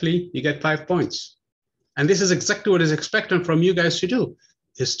correctly, you get 5 points. And this is exactly what is expected from you guys to do,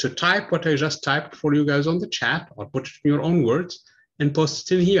 is to type what I just typed for you guys on the chat or put it in your own words and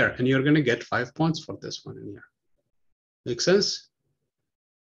post it in here. And you're going to get 5 points for this one in here. Make sense?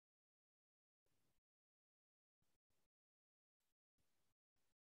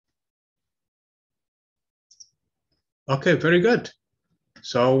 Okay, very good.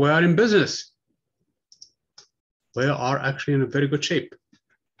 So we are in business. We are actually in a very good shape.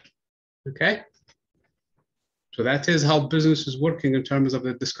 Okay. So that is how business is working in terms of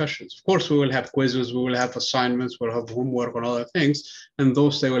the discussions. Of course, we will have quizzes, we will have assignments, we'll have homework and other things, and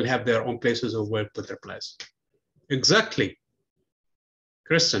those they will have their own places of where to put their place. Exactly.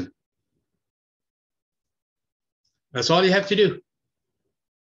 Kristen. That's all you have to do.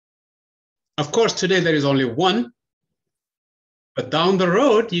 Of course, today there is only one, but down the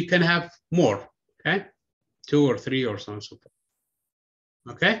road, you can have more, okay? 2 or 3 or so on and so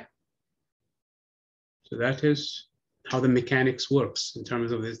forth. Okay? So that is how the mechanics works in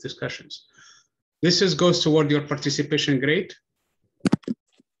terms of these discussions. This goes toward your participation grade.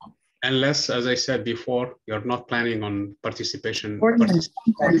 Unless, as I said before, you're not planning on participation.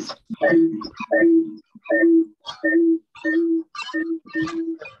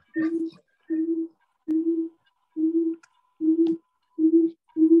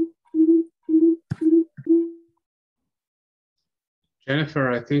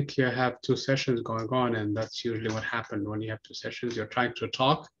 Jennifer, I think you have 2 sessions going on, and that's usually what happens when you have 2 sessions. You're trying to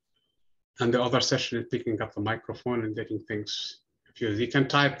talk, and the other session is picking up the microphone and getting things confused. You can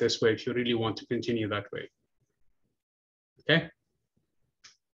type this way if you really want to continue that way. Okay?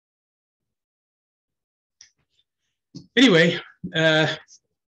 Anyway,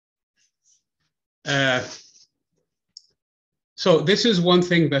 so this is one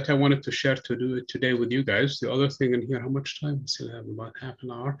thing that I wanted to share today with you guys. The other thing in here, how much time? We still have about half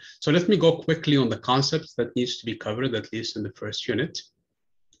an hour. So let me go quickly on the concepts that needs to be covered, at least in the first unit,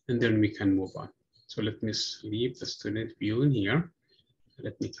 and then we can move on. So let me leave the student view in here.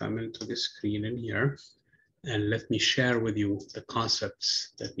 Let me come into the screen in here, and let me share with you the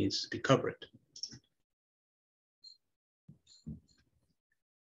concepts that needs to be covered.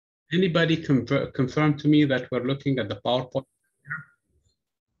 Anybody confirm to me that we're looking at the PowerPoint?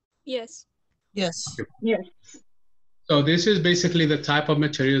 Yes. Yes. Okay. Yes. So this is basically the type of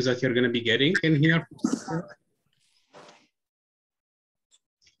materials that you're going to be getting in here.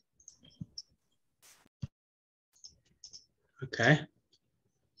 Okay.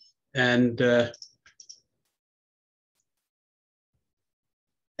 And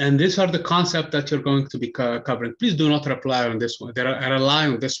And these are the concepts that you're going to be covering. Please do not rely on this one. Rely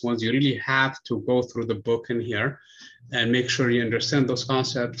on this ones. You really have to go through the book in here and make sure you understand those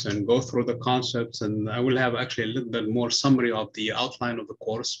concepts and go through the concepts. And I will have actually a little bit more summary of the outline of the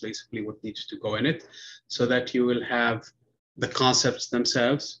course, basically what needs to go in it, so that you will have the concepts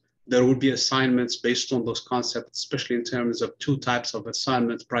themselves. There will be assignments based on those concepts, especially in terms of 2 types of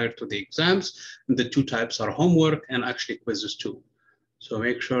assignments prior to the exams. And the 2 types are homework and actually quizzes too. So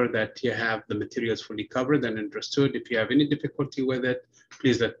make sure that you have the materials fully covered and understood. If you have any difficulty with it,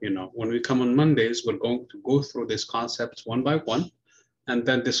 please let me know. When we come on Mondays, we're going to go through these concepts one by one and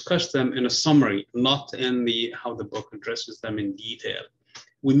then discuss them in a summary, not in how the book addresses them in detail.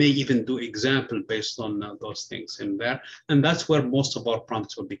 We may even do example based on those things in there. And that's where most of our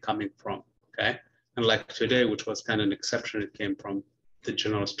prompts will be coming from, okay? And like today, which was kind of an exception, it came from the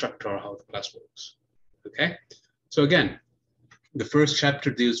general structure of how the class works, okay? So again, the first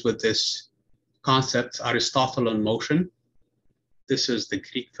chapter deals with this concept, Aristotle and motion. This is the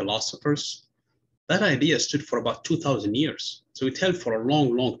Greek philosophers. That idea stood for about 2,000 years. So it held for a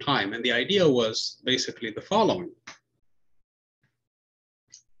long, long time. And the idea was basically the following.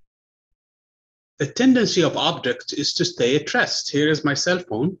 The tendency of objects is to stay at rest. Here is my cell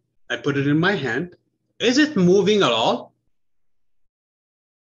phone. I put it in my hand. Is it moving at all?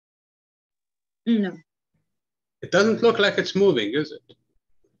 No. It doesn't look like it's moving, is it?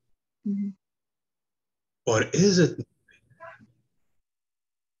 Mm-hmm. Or is it moving?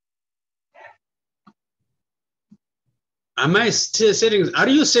 Am I still sitting? Are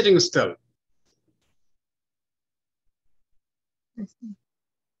you sitting still?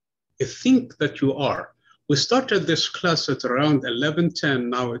 I think that you are. We started this class at around 11:10.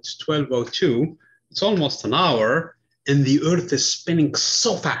 Now it's 12:02. It's almost an hour, and the Earth is spinning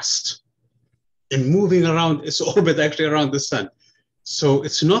so fast and moving around its orbit, actually around the sun. So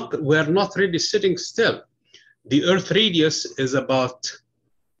it's not, we're not really sitting still. The Earth radius is about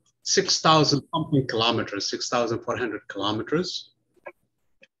 6,000 something kilometers, 6,400 kilometers.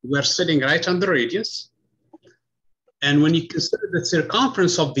 We're sitting right on the radius. And when you consider the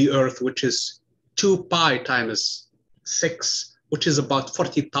circumference of the Earth, which is 2 pi times 6, which is about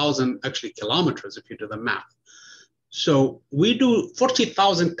 40,000 actually kilometers if you do the math. So we do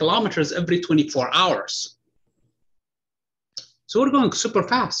 40,000 kilometers every 24 hours. So we're going super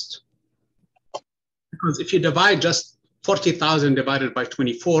fast. Because if you divide just 40,000 divided by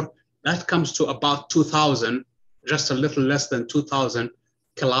 24, that comes to about 2,000, just a little less than 2,000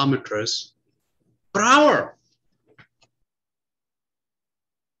 kilometers per hour.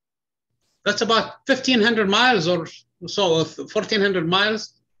 That's about 1,500 miles or so, 1,400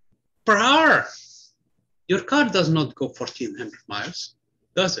 miles per hour. Your car does not go 1,400 miles,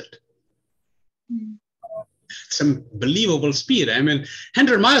 does it? Mm. It's unbelievable speed. I mean,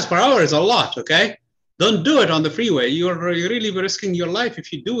 100 miles per hour is a lot, okay? Don't do it on the freeway. You're really risking your life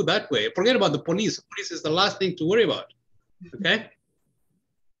if you do it that way. Forget about the police. The police is the last thing to worry about, okay?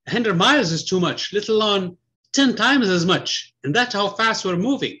 100 miles is too much, let alone 10 times as much. And that's how fast we're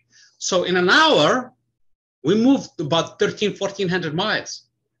moving. So in an hour, we moved about 1,400 miles.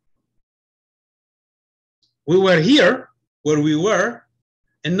 We were here where we were,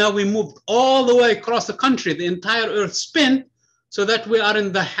 and now we moved all the way across the country, the entire Earth spin, so that we are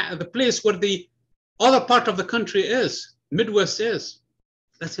in the place where the other part of the country is, Midwest is.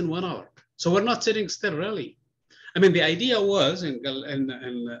 That's in 1 hour. So we're not sitting still, really. I mean, the idea was, in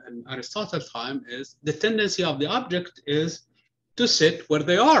Aristotle's time, is the tendency of the object is to sit where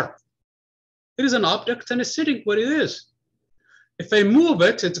they are. It is an object and it's sitting where it is. If I move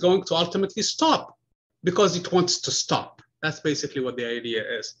it, it's going to ultimately stop because it wants to stop. That's basically what the idea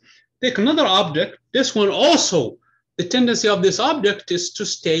is. Take another object. This one also, the tendency of this object is to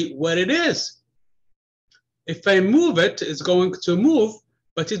stay where it is. If I move it, it's going to move,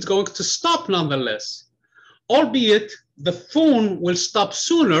 but it's going to stop nonetheless. Albeit the phone will stop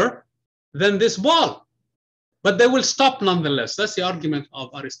sooner than this ball, but they will stop nonetheless. That's the argument of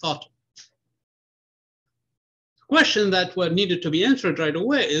Aristotle. The question that needed to be answered right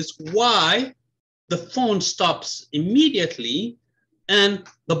away is why the phone stops immediately and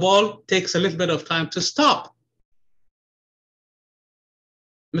the ball takes a little bit of time to stop.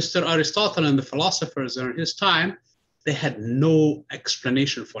 Mr. Aristotle and the philosophers in his time, they had no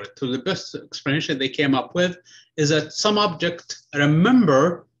explanation for it. So the best explanation they came up with is that some objects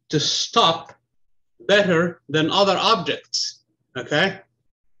remember to stop better than other objects, okay?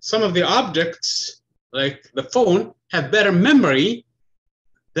 Some of the objects, like the phone, have better memory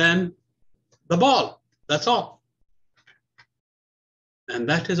than the ball, that's all. And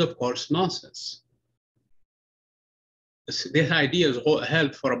that is, of course, nonsense. this idea is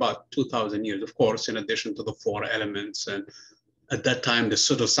held for about 2,000 years, of course, in addition to the 4 elements. And at that time, the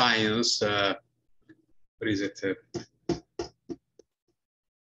pseudoscience, what is it?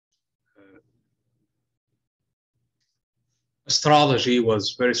 Astrology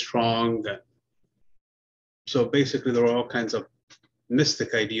was very strong. So basically, there were all kinds of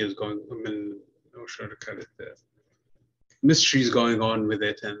mystic ideas going. I mean, I'm sure to call it mysteries going on with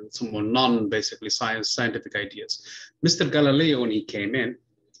it, and some more non-basically scientific ideas. Mr. Galileo, when he came in,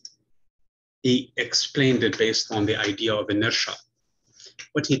 he explained it based on the idea of inertia.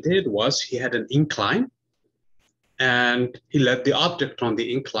 What he did was he had an incline, and he led the object on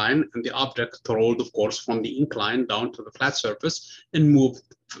the incline, and the object rolled, of course, from the incline down to the flat surface and moved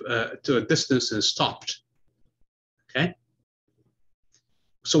to a distance and stopped. Okay.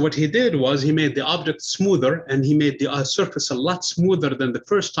 So what he did was he made the object smoother, and he made the surface a lot smoother than the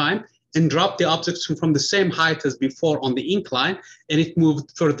first time, and dropped the object from the same height as before on the incline, and it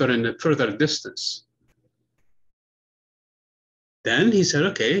moved further and further distance. Then he said,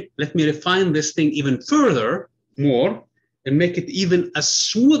 okay, let me refine this thing even further, more, and make it even as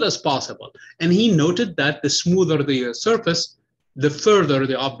smooth as possible. And he noted that the smoother the surface, the further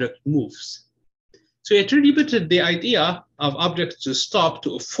the object moves. So he attributed the idea of objects to stop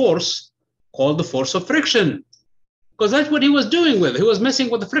to a force called the force of friction, because that's what he was doing with it. He was messing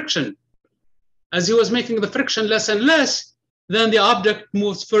with the friction. As he was making the friction less and less, then the object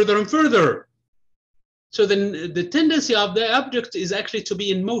moves further and further. So then the tendency of the object is actually to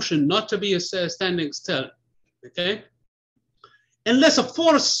be in motion, not to be standing still, okay? Unless a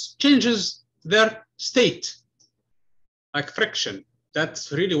force changes their state, like friction.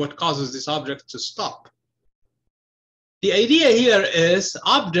 That's really what causes this object to stop. The idea here is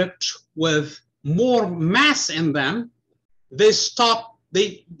objects with more mass in them, they stop,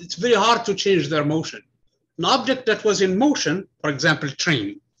 it's very hard to change their motion. An object that was in motion, for example,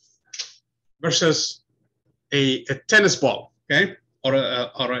 train, versus a tennis ball, okay, or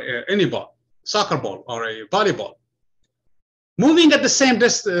any ball, soccer ball, or a volleyball, moving at the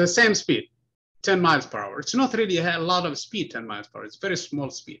same speed, 10 miles per hour. It's not really a lot of speed, 10 miles per hour. It's very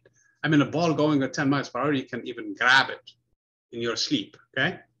small speed. I mean, a ball going at 10 miles per hour, you can even grab it in your sleep,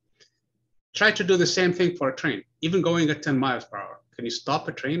 okay? Try to do the same thing for a train, even going at 10 miles per hour. Can you stop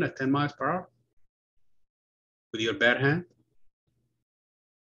a train at 10 miles per hour with your bare hand?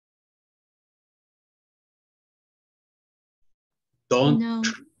 Don't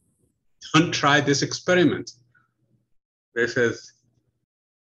try this experiment. This is,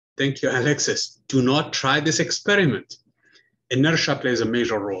 thank you, Alexis. Do not try this experiment. Inertia plays a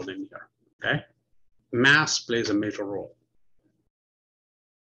major role in here, okay? Mass plays a major role,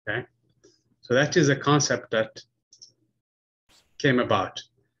 okay? So that is a concept that came about.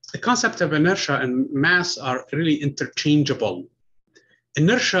 The concept of inertia and mass are really interchangeable.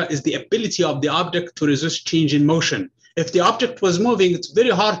 Inertia is the ability of the object to resist change in motion. If the object was moving, it's very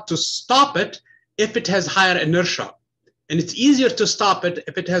hard to stop it if it has higher inertia. And it's easier to stop it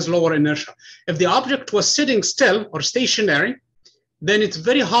if it has lower inertia. If the object was sitting still or stationary, then it's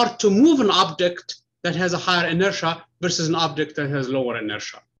very hard to move an object that has a higher inertia versus an object that has lower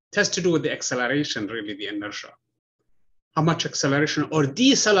inertia. It has to do with the acceleration, really, the inertia. How much acceleration or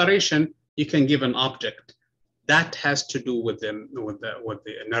deceleration you can give an object. That has to do with the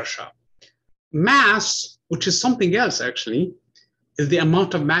inertia. Mass, which is something else actually, is the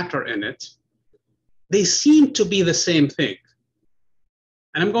amount of matter in it. They seem to be the same thing.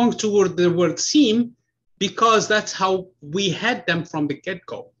 And I'm going toward the word seem because that's how we had them from the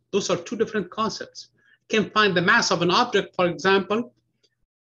get-go. Those are two different concepts. You can find the mass of an object, for example,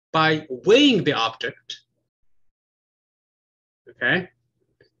 by weighing the object, okay?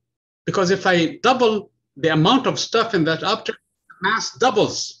 Because if I double the amount of stuff in that object, mass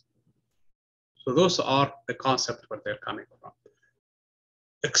doubles. So those are the concepts where they're coming from.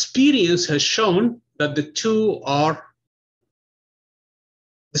 Experience has shown that the two are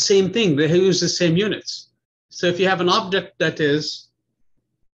the same thing. They use the same units. So if you have an object that is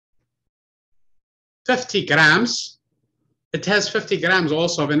 50 grams, it has 50 grams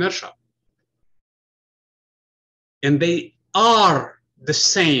also of inertia. And they are the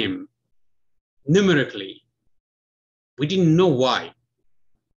same numerically. We didn't know why.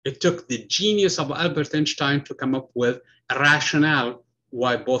 It took the genius of Albert Einstein to come up with a rationale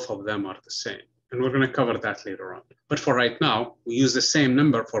why both of them are the same. And we're going to cover that later on. But for right now, we use the same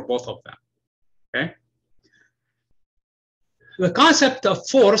number for both of them, okay? The concept of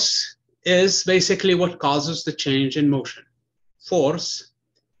force is basically what causes the change in motion. Force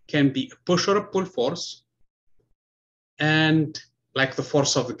can be a push or a pull force, and like the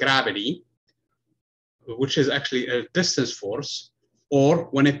force of gravity, which is actually a distance force, or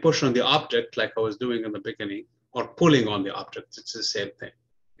when I push on the object, like I was doing in the beginning, or pulling on the object, it's the same thing,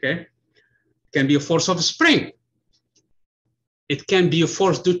 okay? It can be a force of a spring. It can be a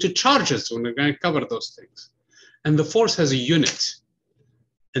force due to charges, when we're going to cover those things. And the force has a unit.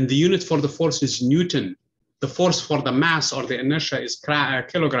 And the unit for the force is Newton. The force for the mass or the inertia is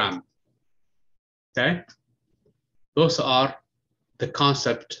kilogram, okay? Those are the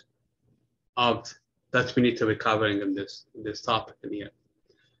concept of that we need to be covering in this topic in here.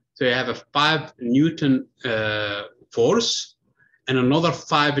 So you have a 5 Newton force and another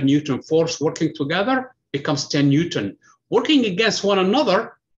 5 Newton force working together becomes 10 Newton. Working against one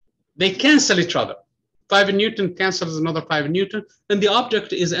another, they cancel each other. 5 Newton cancels another 5 Newton, and the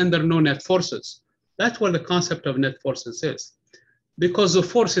object is under no net forces. That's what the concept of net forces is. Because the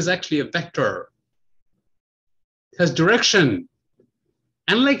force is actually a vector. It has direction.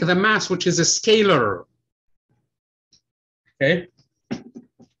 Unlike the mass, which is a scalar. Okay?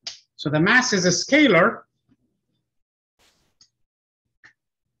 So the mass is a scalar.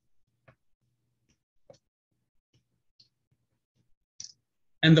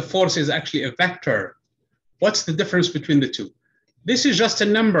 And the force is actually a vector. What's the difference between the two? This is just a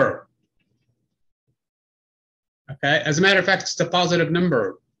number. Okay? As a matter of fact, it's a positive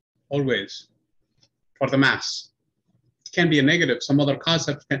number, always, for the mass. It can be a negative. Some other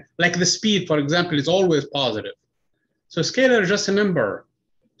concepts can, like the speed, for example, is always positive. So scalar is just a number.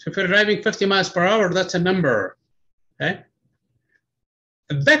 So if you're driving 50 miles per hour, that's a number. Okay?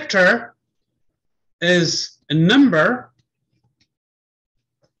 A vector is a number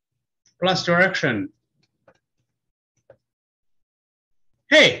plus direction.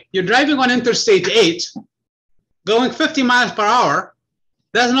 Hey, you're driving on Interstate 8, going 50 miles per hour,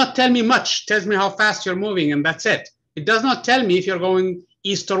 does not tell me much. It tells me how fast you're moving, and that's it. It does not tell me if you're going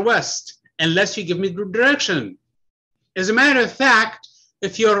east or west, unless you give me the direction. As a matter of fact,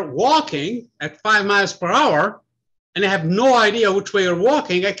 if you're walking at 5 miles per hour, and I have no idea which way you're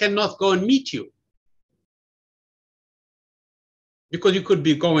walking, I cannot go and meet you. Because you could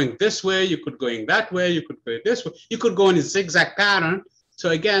be going this way, you could going that way, you could go this way, you could go in a zigzag pattern. So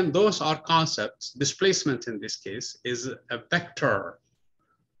again, those are concepts. Displacement in this case is a vector,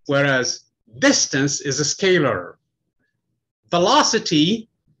 whereas distance is a scalar. Velocity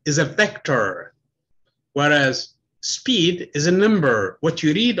is a vector, whereas speed is a number. What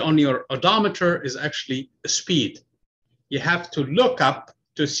you read on your odometer is actually a speed. You have to look up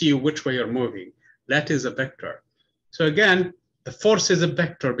to see which way you're moving. That is a vector. So again, the force is a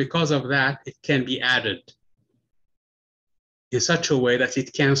vector. Because of that, it can be added in such a way that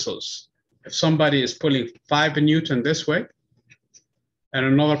it cancels. If somebody is pulling 5 Newton this way, and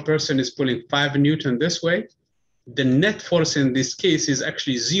another person is pulling 5 Newton this way, the net force in this case is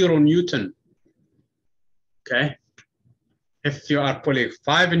actually 0 Newton. Okay? If you are pulling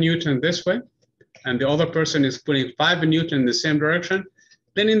 5 Newton this way, and the other person is pulling 5 Newton in the same direction,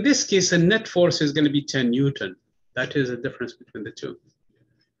 then in this case, the net force is going to be 10 Newton. That is the difference between the two.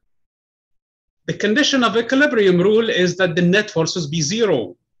 The condition of equilibrium rule is that the net forces be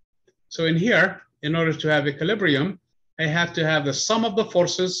 0. So in here, in order to have equilibrium, I have to have the sum of the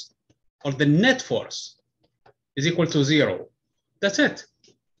forces, or the net force, is equal to 0. That's it.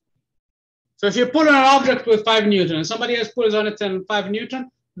 So if you pull an object with 5 Newton and somebody else pulls on it and 5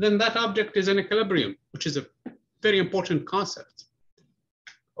 Newton, then that object is in equilibrium, which is a very important concept.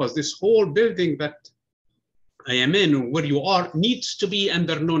 Because this whole building that I am in, where you are, needs to be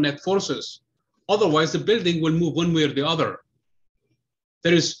under no net forces. Otherwise, the building will move one way or the other.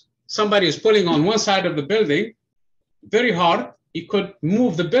 There is somebody is pulling on one side of the building very hard, he could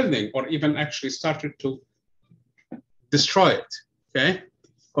move the building or even actually started to destroy it, okay?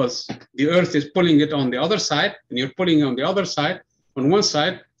 Because the earth is pulling it on the other side, and you're pulling on the other side, on one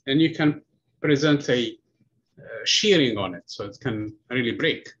side, and you can present a shearing on it, so it can really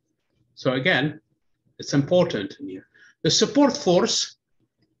break. So again, it's important in here. The support force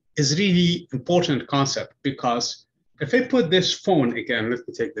is really important concept, because if I put this phone, again, let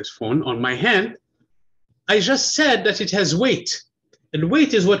me take this phone on my hand, I just said that it has weight, and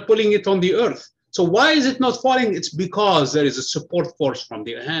weight is what pulling it on the earth. So why is it not falling? It's because there is a support force from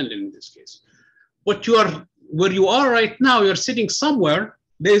the hand in this case. Where you are right now, you're sitting somewhere,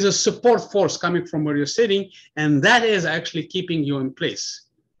 there is a support force coming from where you're sitting, and that is actually keeping you in place,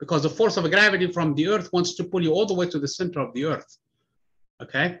 because the force of gravity from the earth wants to pull you all the way to the center of the earth,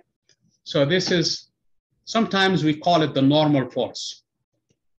 okay? So this is, sometimes we call it the normal force,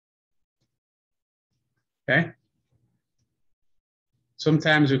 okay?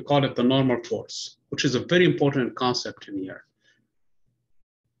 Sometimes we call it the normal force, which is a very important concept in here.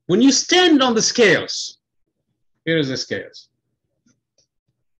 When you stand on the scales, here is the scales.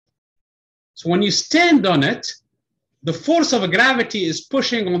 So when you stand on it, the force of gravity is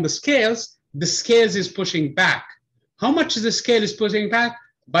pushing on the scales is pushing back. How much is the scale is pushing back?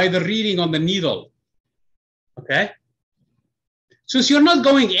 By the reading on the needle, okay? Since you're not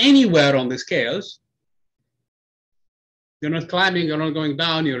going anywhere on the scales, you're not climbing, you're not going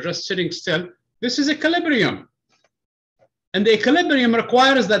down, you're just sitting still, this is equilibrium. And the equilibrium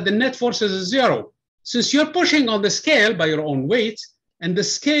requires that the net force is zero. Since you're pushing on the scale by your own weight, and the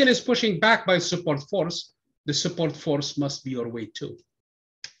scale is pushing back by support force, the support force must be your weight too.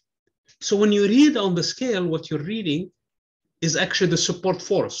 So when you read on the scale, what you're reading is actually the support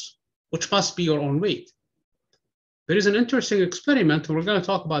force, which must be your own weight. There is an interesting experiment, and we're going to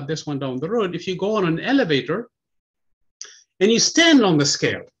talk about this one down the road. If you go on an elevator and you stand on the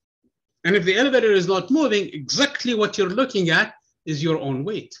scale, and if the elevator is not moving, exactly what you're looking at is your own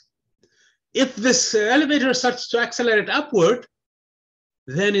weight. If this elevator starts to accelerate upward,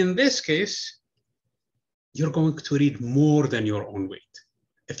 then in this case, you're going to read more than your own weight.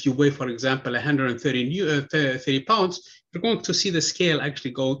 If you weigh, for example, 130 pounds, you're going to see the scale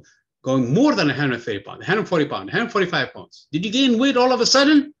actually going more than 130 pounds, 140 pounds, 145 pounds. Did you gain weight all of a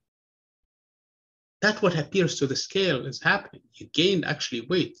sudden? That's what appears to the scale is happening. You gained actually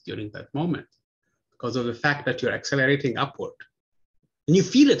weight during that moment because of the fact that you're accelerating upward. And you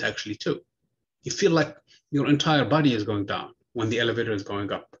feel it actually too. You feel like your entire body is going down when the elevator is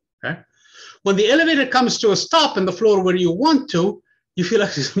going up, okay? When the elevator comes to a stop on the floor where you want to, you feel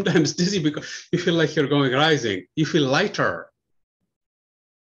actually sometimes dizzy because you feel like you're rising. You feel lighter.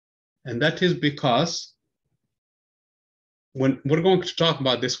 And that is because when we're going to talk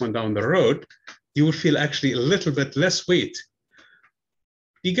about this one down the road, you will feel actually a little bit less weight.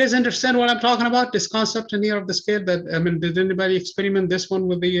 Do you guys understand what I'm talking about? This concept in here of the scale that, I mean, did anybody experiment this one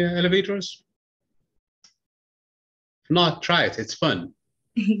with the elevators? If not, try it, it's fun.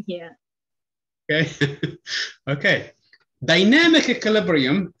 Yeah. Okay, okay. Dynamic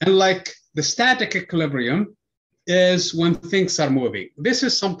equilibrium, unlike the static equilibrium, is when things are moving. This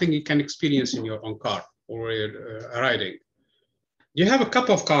is something you can experience in your own car or riding. You have a cup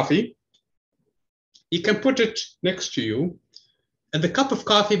of coffee. You can put it next to you. And the cup of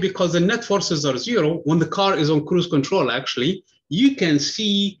coffee, because the net forces are zero, when the car is on cruise control, actually, you can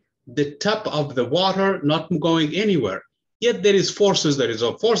see the top of the water not going anywhere. Yet there is forces. There is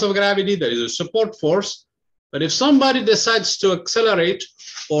a force of gravity. There is a support force. But if somebody decides to accelerate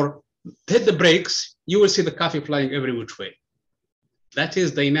or hit the brakes, you will see the coffee flying every which way. That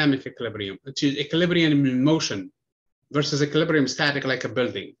is dynamic equilibrium, which is equilibrium in motion versus equilibrium static like a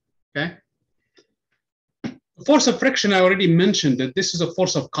building, okay? Force of friction, I already mentioned that this is a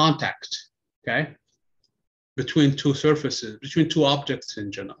force of contact, okay? Between two surfaces, between two objects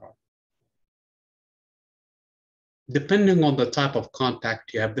in general. Depending on the type of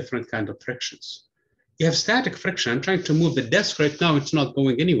contact, you have different kinds of frictions. You have static friction. I'm trying to move the desk right now. It's not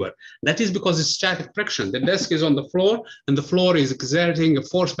going anywhere. That is because it's static friction. The desk is on the floor and the floor is exerting a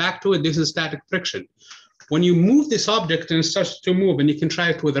force back to it. This is static friction. When you move this object and it starts to move, and you can try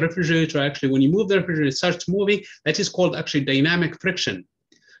it with a refrigerator, actually, when you move the refrigerator, it starts moving, that is called actually dynamic friction.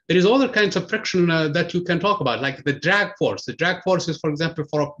 There is other kinds of friction that you can talk about, like the drag force. The drag force is, for example,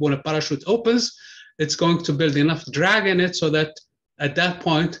 when a parachute opens, it's going to build enough drag in it so that at that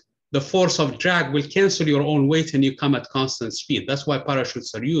point, the force of drag will cancel your own weight and you come at constant speed. That's why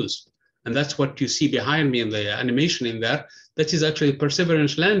parachutes are used. And that's what you see behind me in the animation in there. That is actually a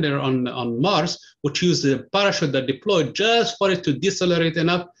Perseverance lander on Mars, which used the parachute that deployed just for it to decelerate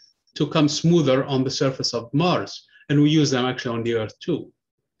enough to come smoother on the surface of Mars. And we use them actually on the Earth too.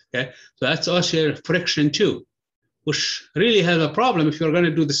 Okay, so that's also friction too, which really has a problem. If you're going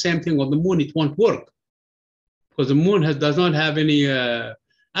to do the same thing on the moon, it won't work because the moon does not have any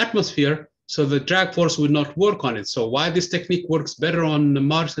atmosphere, so the drag force would not work on it. So why this technique works better on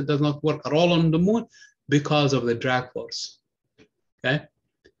Mars, it does not work at all on the moon? Because of the drag force, okay?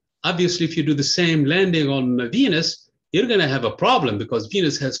 Obviously, if you do the same landing on Venus, you're gonna have a problem because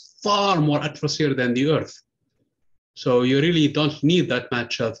Venus has far more atmosphere than the Earth. So you really don't need that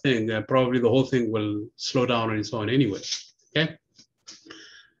much thing. Probably the whole thing will slow down and so on anyway, okay?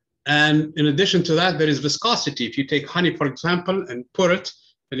 And in addition to that, there is viscosity. If you take honey, for example, and pour it,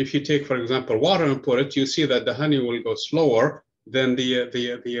 and if you take, for example, water and pour it, you see that the honey will go slower than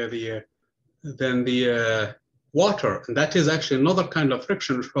the water. And that is actually another kind of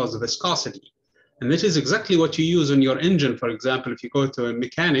friction which causes viscosity. And this is exactly what you use in your engine. For example, if you go to a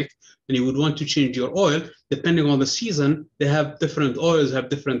mechanic and you would want to change your oil, depending on the season, they have different oils, have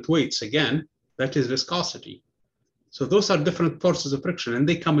different weights. Again, that is viscosity. So those are different forces of friction, and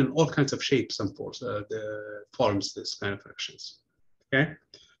they come in all kinds of shapes and forms, this kind of frictions. Okay,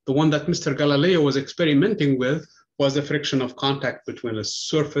 the one that Mr. Galileo was experimenting with was the friction of contact between a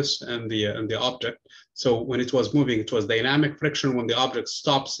surface and the object. So when it was moving, it was dynamic friction. When the object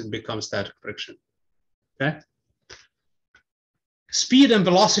stops, it becomes static friction. Okay. Speed and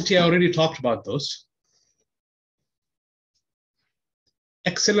velocity, I already talked about those.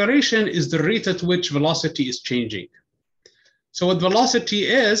 Acceleration is the rate at which velocity is changing. So what velocity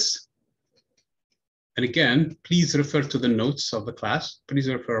is, and again, please refer to the notes of the class. Please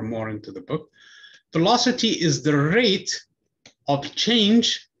refer more into the book. Velocity is the rate of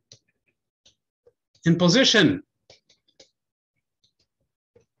change in position.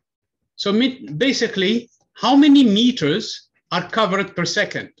 So basically, how many meters are covered per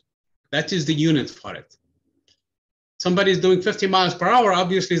second? That is the unit for it. Somebody is doing 50 miles per hour,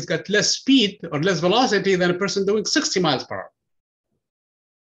 obviously it's got less speed or less velocity than a person doing 60 miles per hour.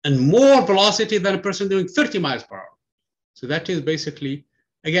 And more velocity than a person doing 30 miles per hour. So that is basically,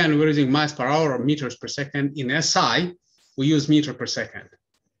 again, we're using miles per hour or meters per second. In SI, we use meter per second.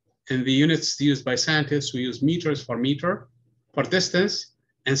 In the units used by scientists, we use meters for meter, for distance,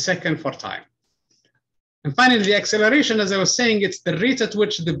 and second for time. And finally, the acceleration, as I was saying, it's the rate at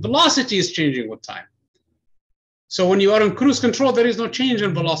which the velocity is changing with time. So when you are in cruise control, there is no change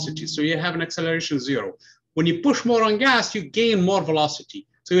in velocity. So you have an acceleration 0. When you push more on gas, you gain more velocity.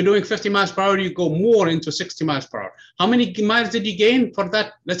 So you're doing 50 miles per hour, you go more into 60 miles per hour. How many miles did you gain for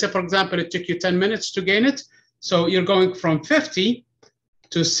that? Let's say, for example, it took you 10 minutes to gain it. So you're going from 50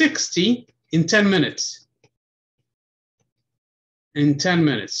 to 60 in 10 minutes. In 10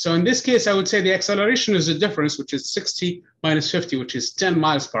 minutes. So in this case, I would say the acceleration is the difference, which is 60 minus 50, which is 10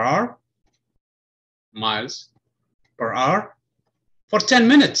 miles per hour. Miles per hour for 10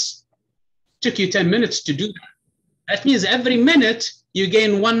 minutes. It took you 10 minutes to do that. That means every minute you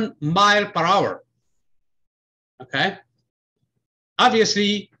gain 1 mile per hour. Okay.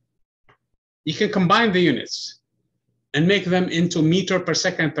 Obviously, you can combine the units and make them into meter per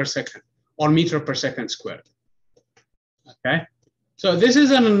second or meter per second squared. Okay. So this is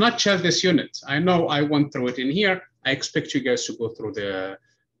in a nutshell, this unit. I know I went through it in here. I expect you guys to go through the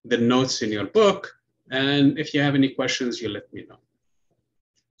notes in your book. And if you have any questions, you let me know.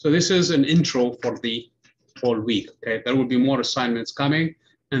 So this is an intro for the whole week. Okay, there will be more assignments coming,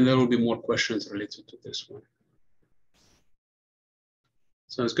 and there will be more questions related to this one.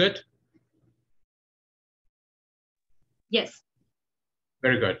 Sounds good? Yes.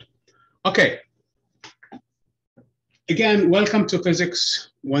 Very good. Okay. Again, welcome to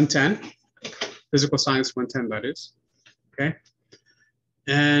Physics 110, Physical Science 110, that is. Okay.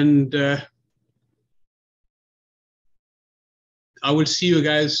 And I will see you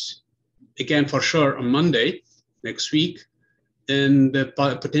guys again for sure on Monday next week, and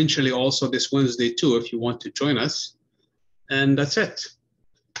potentially also this Wednesday too, if you want to join us. And that's it.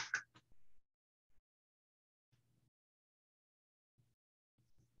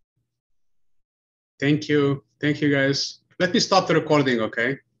 Thank you. Thank you, guys. Let me stop the recording,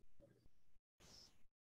 okay?